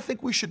 I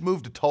think we should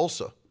move to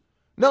Tulsa.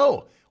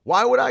 No.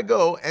 Why would I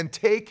go and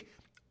take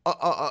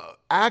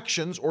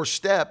actions or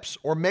steps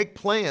or make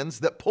plans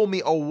that pull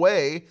me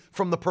away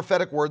from the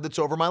prophetic word that's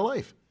over my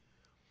life?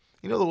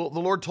 The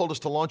Lord told us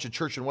to launch a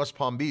church in West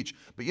Palm Beach,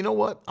 but you know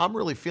what? I'm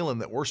really feeling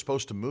that we're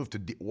supposed to move to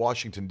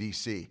Washington,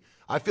 D.C.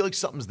 I feel like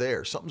something's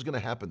there. Something's going to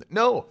happen.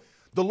 No,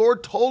 the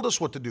Lord told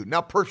us what to do. Now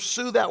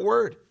pursue that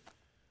word.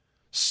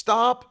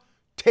 Stop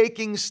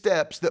taking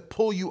steps that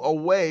pull you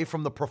away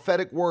from the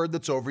prophetic word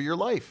that's over your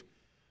life.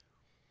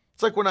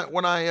 It's like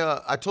when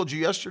I told you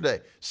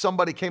yesterday,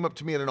 somebody came up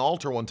to me at an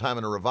altar one time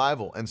in a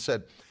revival and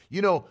said,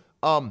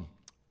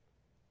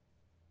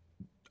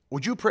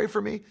 would you pray for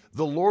me?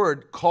 The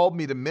Lord called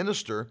me to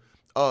minister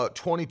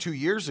 22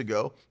 years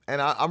ago,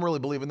 and I'm really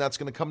believing that's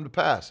going to come to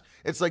pass.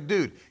 It's like,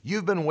 dude,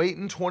 you've been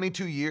waiting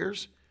 22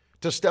 years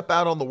to step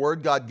out on the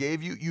word God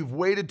gave you. You've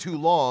waited too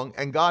long,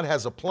 and God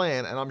has a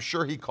plan, and I'm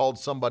sure he called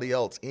somebody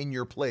else in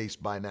your place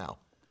by now.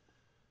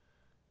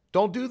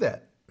 Don't do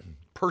that.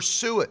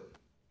 Pursue it.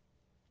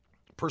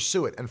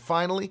 Pursue it. And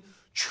finally,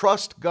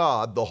 trust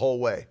God the whole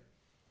way.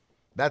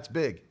 That's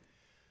big.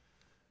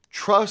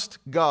 Trust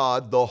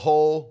God the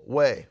whole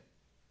way.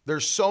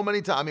 There's so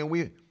many times.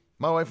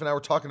 My wife and I were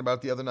talking about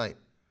it the other night.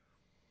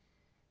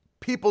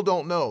 People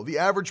don't know. The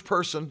average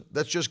person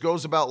that just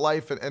goes about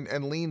life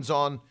and leans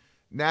on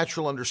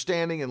natural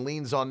understanding and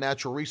leans on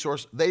natural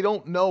resource, they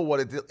don't know what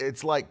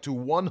it's like to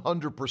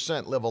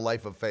 100% live a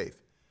life of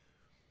faith.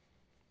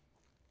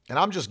 And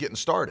I'm just getting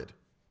started.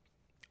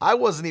 I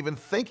wasn't even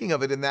thinking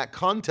of it in that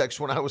context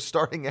when I was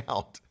starting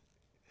out,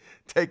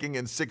 taking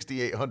in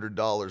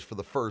 $6,800 for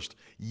the first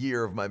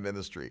year of my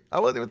ministry. I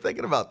wasn't even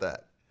thinking about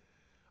that.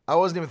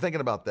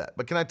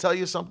 But can I tell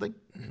you something?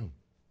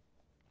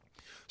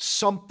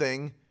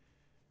 Something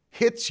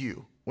hits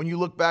you when you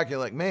look back and you're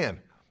like,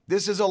 man,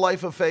 this is a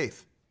life of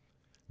faith.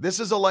 This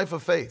is a life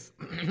of faith.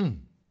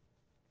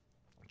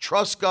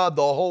 Trust God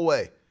the whole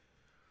way.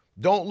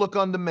 Don't look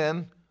unto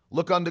men,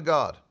 look unto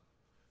God.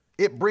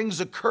 It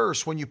brings a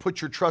curse when you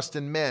put your trust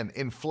in men,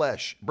 in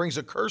flesh. It brings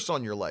a curse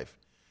on your life.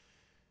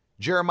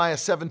 Jeremiah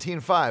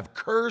 17:5,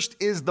 cursed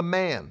is the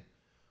man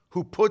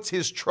who puts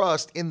his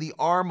trust in the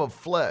arm of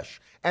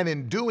flesh, and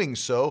in doing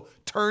so,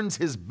 turns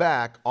his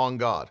back on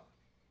God.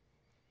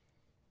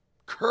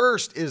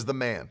 Cursed is the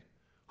man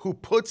who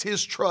puts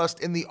his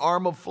trust in the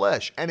arm of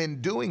flesh, and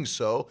in doing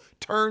so,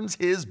 turns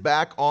his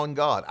back on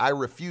God. I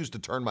refuse to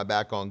turn my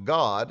back on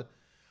God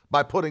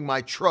by putting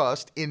my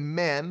trust in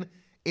men,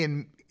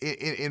 in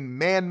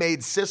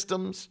man-made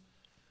systems.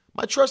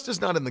 My trust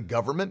is not in the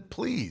government,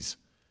 please.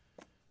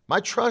 My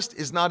trust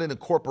is not in a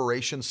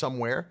corporation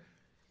somewhere.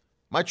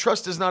 My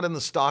trust is not in the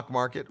stock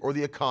market or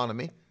the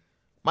economy.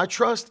 My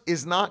trust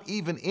is not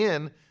even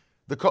in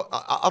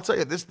I'll tell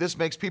you,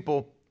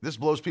 this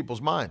blows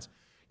people's minds.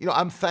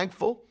 I'm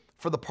thankful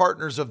for the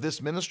partners of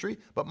this ministry,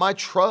 but my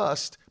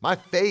trust, my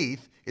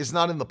faith is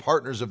not in the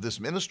partners of this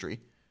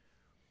ministry.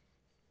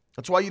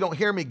 That's why you don't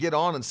hear me get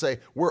on and say,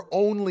 we're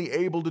only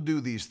able to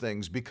do these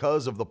things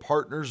because of the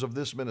partners of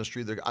this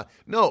ministry.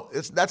 No,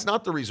 that's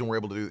not the reason we're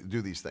able to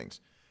do these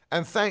things.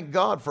 And thank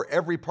God for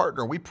every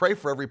partner. We pray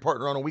for every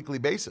partner on a weekly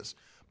basis.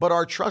 But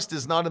our trust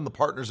is not in the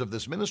partners of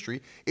this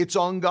ministry. It's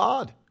on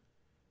God.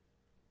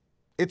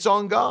 It's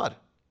on God.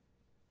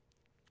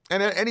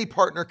 And any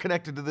partner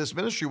connected to this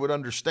ministry would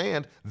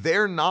understand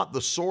they're not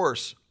the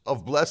source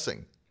of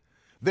blessing.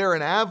 They're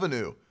an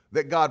avenue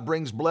that God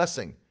brings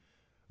blessing.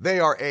 They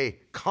are a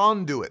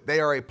conduit. They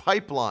are a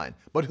pipeline.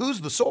 But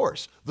who's the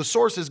source? The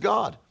source is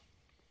God.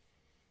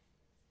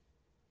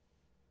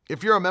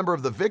 If you're a member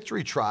of the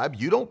Victory Tribe,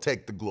 you don't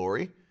take the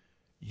glory.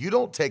 You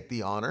don't take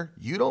the honor.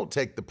 You don't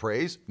take the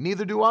praise.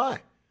 Neither do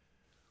I.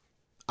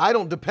 I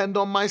don't depend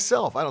on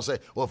myself. I don't say,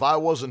 well, if I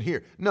wasn't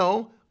here.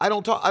 No, I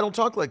don't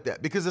talk like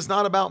that, because it's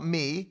not about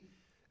me,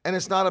 and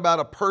it's not about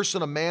a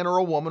person, a man or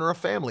a woman or a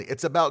family.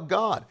 It's about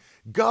God.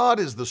 God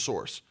is the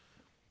source.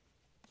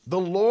 The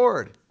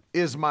Lord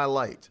is my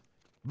light.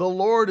 The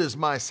Lord is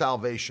my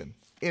salvation.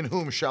 In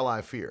whom shall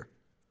I fear?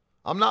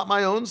 I'm not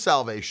my own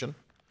salvation.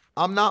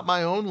 I'm not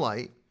my own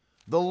light.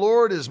 The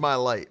Lord is my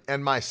light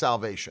and my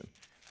salvation.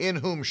 In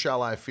whom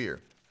shall I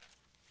fear?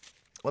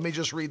 Let me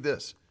just read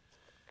this.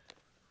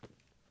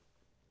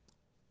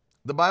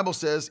 The Bible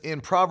says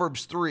in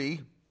Proverbs 3,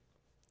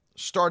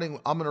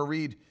 I'm going to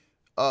read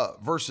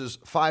verses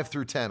 5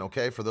 through 10,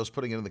 okay, for those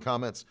putting it in the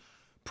comments.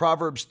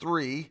 Proverbs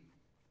 3,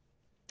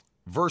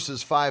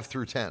 verses 5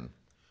 through 10.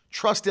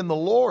 Trust in the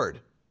Lord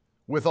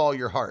with all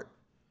your heart,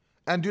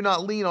 and do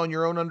not lean on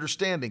your own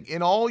understanding.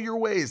 In all your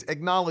ways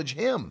acknowledge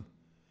him,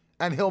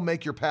 and he'll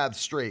make your paths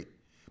straight.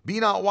 Be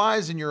not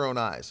wise in your own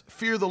eyes.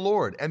 Fear the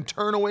Lord and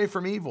turn away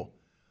from evil.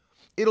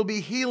 It'll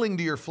be healing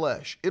to your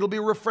flesh. It'll be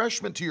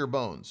refreshment to your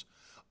bones.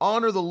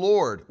 Honor the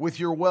Lord with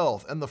your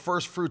wealth and the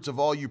first fruits of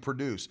all you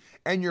produce.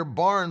 And your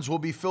barns will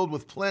be filled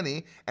with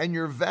plenty, and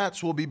your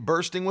vats will be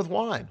bursting with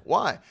wine.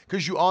 Why?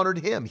 Because you honored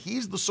him.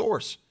 He's the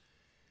source.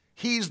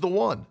 He's the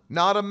one,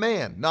 not a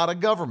man, not a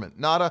government,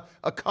 not an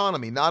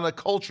economy, not a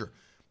culture.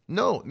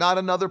 No, not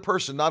another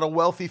person, not a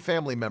wealthy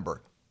family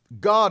member.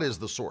 God is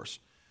the source.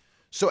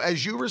 So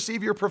as you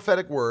receive your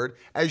prophetic word,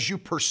 as you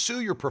pursue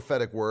your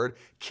prophetic word,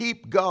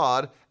 keep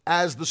God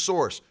as the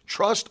source.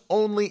 Trust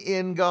only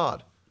in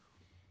God.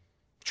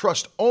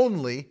 Trust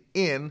only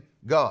in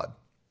God.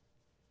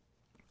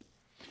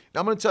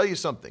 Now I'm going to tell you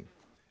something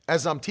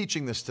as I'm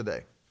teaching this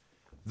today.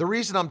 The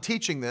reason I'm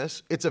teaching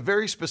this, it's a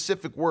very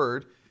specific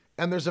word,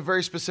 and there's a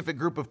very specific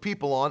group of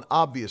people on,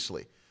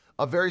 obviously.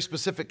 A very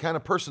specific kind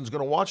of person is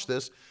going to watch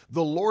this.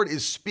 The Lord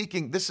is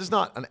speaking. This is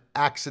not an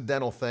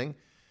accidental thing,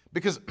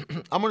 because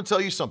I'm going to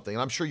tell you something,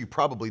 and I'm sure you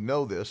probably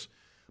know this,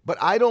 but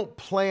I don't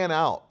plan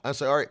out. I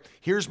say, all right,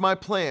 here's my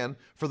plan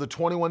for the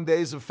 21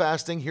 days of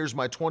fasting. Here's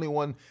my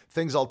 21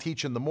 things I'll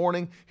teach in the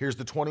morning. Here's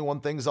the 21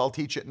 things I'll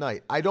teach at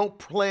night. I don't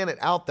plan it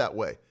out that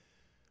way.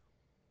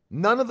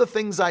 None of the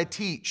things I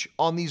teach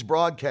on these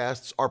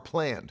broadcasts are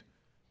planned.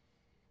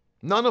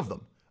 None of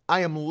them. I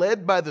am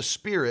led by the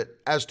Spirit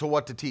as to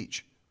what to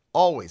teach.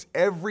 Always.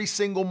 Every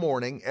single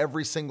morning,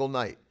 every single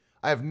night.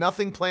 I have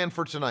nothing planned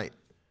for tonight.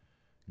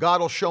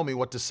 God will show me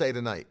what to say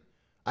tonight.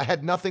 I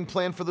had nothing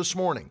planned for this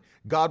morning.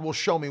 God will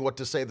show me what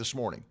to say this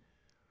morning.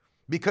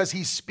 Because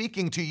he's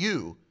speaking to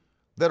you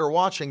that are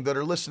watching, that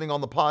are listening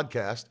on the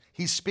podcast.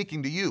 He's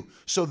speaking to you.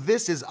 So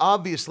this is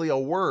obviously a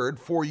word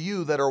for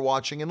you that are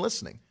watching and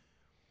listening.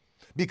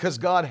 Because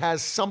God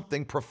has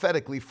something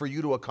prophetically for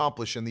you to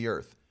accomplish in the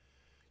earth.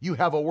 You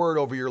have a word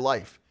over your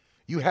life.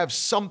 You have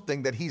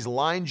something that he's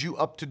lined you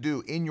up to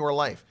do in your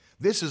life.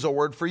 This is a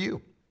word for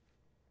you.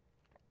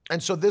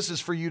 And so this is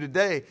for you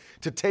today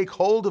to take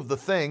hold of the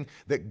thing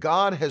that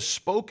God has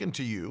spoken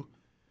to you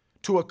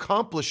to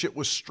accomplish it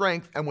with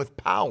strength and with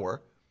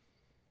power.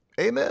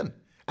 Amen.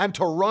 And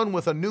to run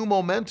with a new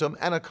momentum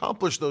and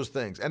accomplish those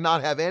things and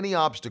not have any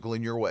obstacle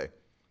in your way.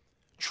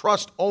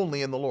 Trust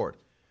only in the Lord.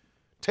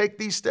 Take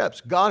these steps.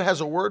 God has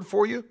a word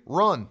for you.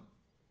 Run.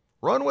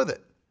 Run with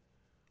it.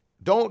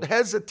 Don't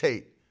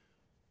hesitate.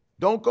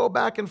 Don't go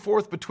back and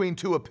forth between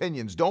two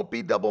opinions. Don't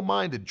be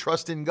double-minded.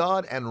 Trust in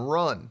God and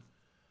run.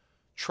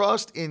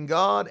 Trust in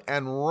God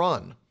and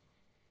run.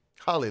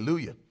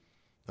 Hallelujah.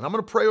 And I'm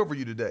going to pray over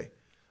you today.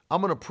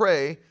 I'm going to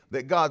pray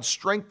that God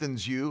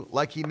strengthens you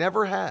like he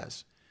never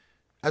has.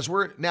 As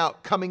we're now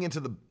coming into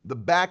the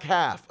back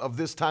half of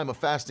this time of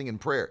fasting and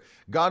prayer,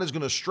 God is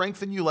going to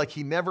strengthen you like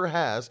he never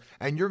has,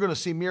 and you're going to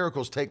see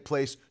miracles take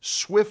place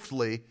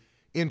swiftly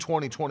in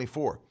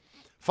 2024.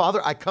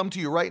 Father, I come to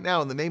you right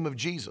now in the name of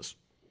Jesus.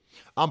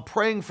 I'm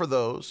praying for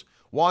those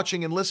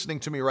watching and listening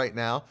to me right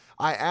now.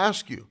 I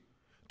ask you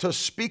to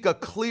speak a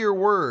clear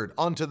word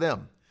unto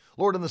them.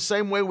 Lord, in the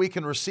same way we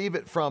can receive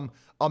it from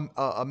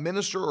a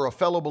minister or a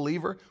fellow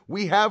believer,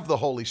 we have the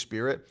Holy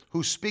Spirit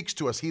who speaks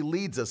to us. He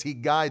leads us. He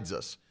guides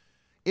us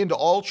into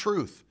all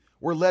truth.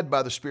 We're led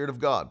by the Spirit of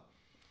God.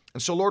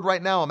 And so, Lord,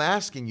 right now I'm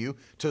asking you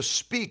to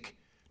speak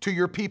to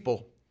your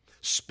people.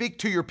 Speak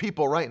to your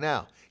people right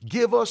now.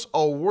 Give us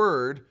a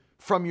word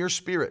from your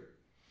Spirit.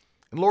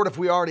 And Lord, if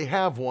we already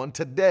have one,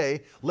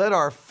 today, let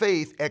our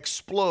faith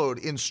explode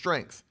in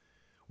strength.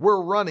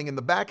 We're running in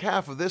the back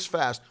half of this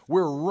fast.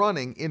 We're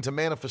running into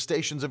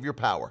manifestations of your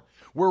power.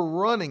 We're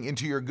running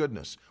into your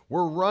goodness.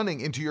 We're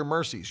running into your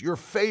mercies. Your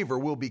favor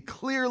will be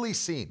clearly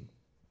seen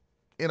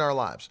in our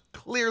lives.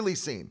 Clearly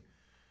seen.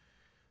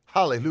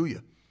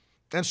 Hallelujah.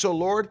 And so,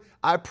 Lord,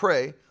 I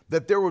pray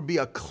that there would be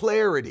a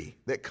clarity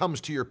that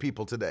comes to your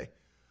people today.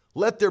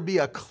 Let there be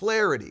a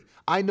clarity.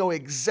 I know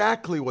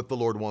exactly what the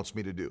Lord wants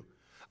me to do.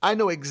 I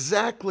know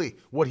exactly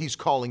what he's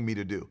calling me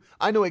to do.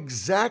 I know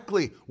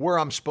exactly where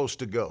I'm supposed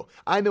to go.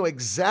 I know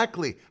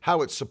exactly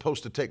how it's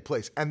supposed to take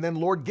place. And then,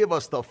 Lord, give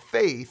us the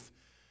faith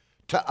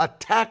to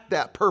attack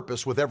that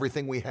purpose with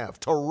everything we have,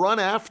 to run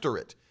after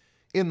it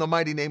in the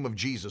mighty name of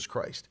Jesus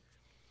Christ.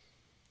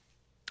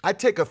 I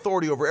take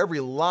authority over every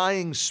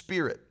lying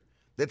spirit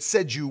that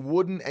said you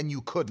wouldn't and you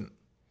couldn't.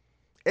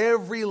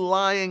 Every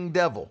lying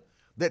devil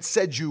that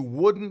said you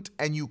wouldn't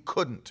and you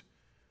couldn't.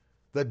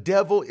 The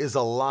devil is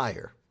a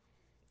liar.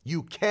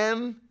 You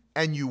can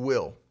and you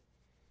will.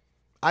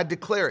 I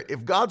declare it.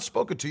 If God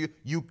spoke it to you,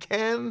 you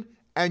can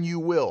and you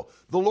will.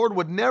 The Lord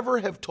would never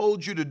have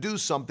told you to do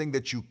something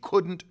that you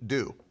couldn't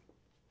do.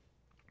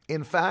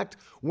 In fact,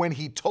 when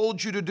he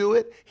told you to do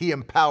it, he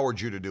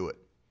empowered you to do it.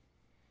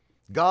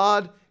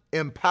 God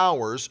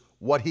empowers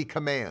what he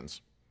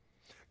commands.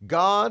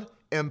 God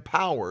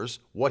empowers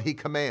what he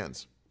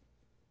commands.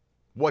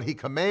 What he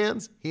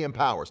commands, he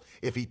empowers.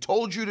 If he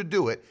told you to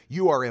do it,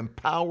 you are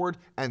empowered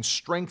and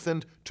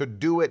strengthened to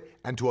do it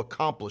and to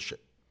accomplish it.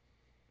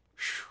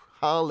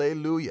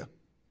 Hallelujah.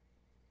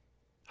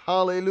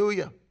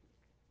 Hallelujah.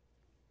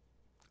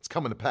 It's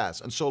coming to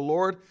pass. And so,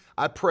 Lord,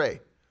 I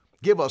pray,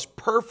 give us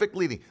perfect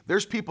leading.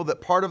 There's people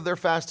that part of their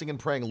fasting and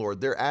praying,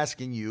 Lord, they're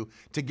asking you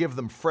to give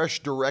them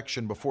fresh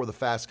direction before the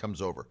fast comes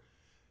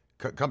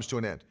to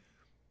an end.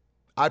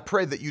 I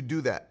pray that you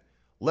do that.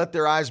 Let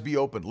their eyes be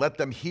opened. Let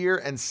them hear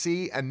and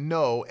see and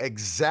know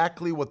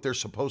exactly what they're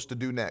supposed to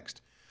do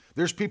next.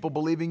 There's people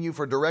believing you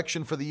for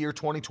direction for the year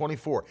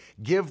 2024.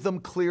 Give them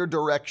clear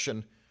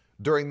direction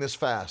during this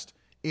fast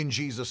in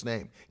Jesus'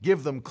 name.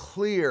 Give them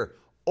clear,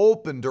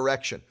 open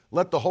direction.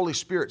 Let the Holy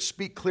Spirit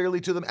speak clearly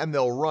to them and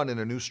they'll run in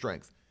a new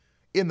strength.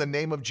 In the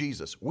name of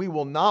Jesus, we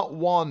will not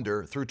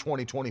wander through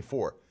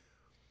 2024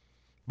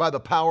 by the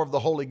power of the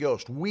Holy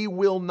Ghost. We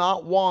will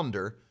not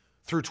wander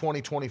through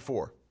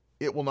 2024.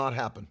 It will not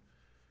happen.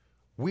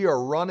 We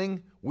are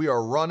running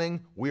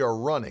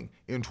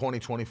in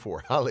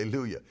 2024.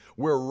 Hallelujah.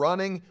 We're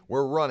running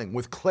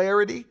with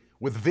clarity,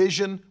 with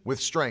vision, with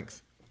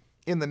strength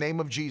in the name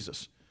of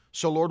Jesus.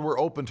 So Lord, we're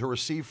open to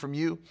receive from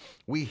you.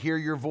 We hear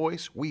your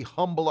voice. We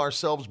humble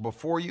ourselves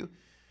before you.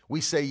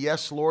 We say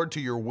yes, Lord, to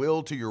your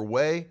will, to your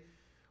way.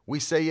 We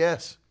say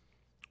yes.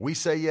 We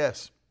say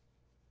yes.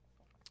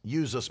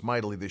 Use us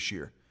mightily this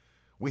year.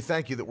 We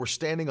thank you that we're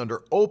standing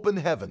under open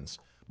heavens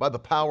by the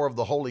power of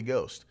the Holy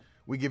Ghost.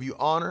 We give you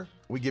honor,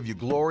 we give you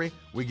glory,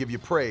 we give you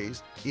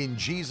praise in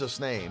Jesus'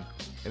 name.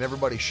 And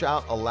everybody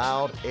shout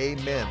aloud,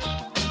 amen.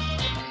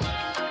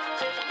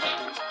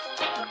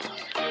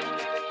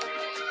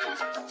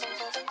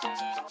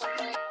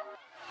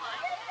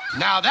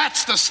 Now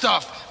that's the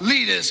stuff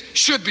leaders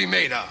should be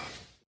made of.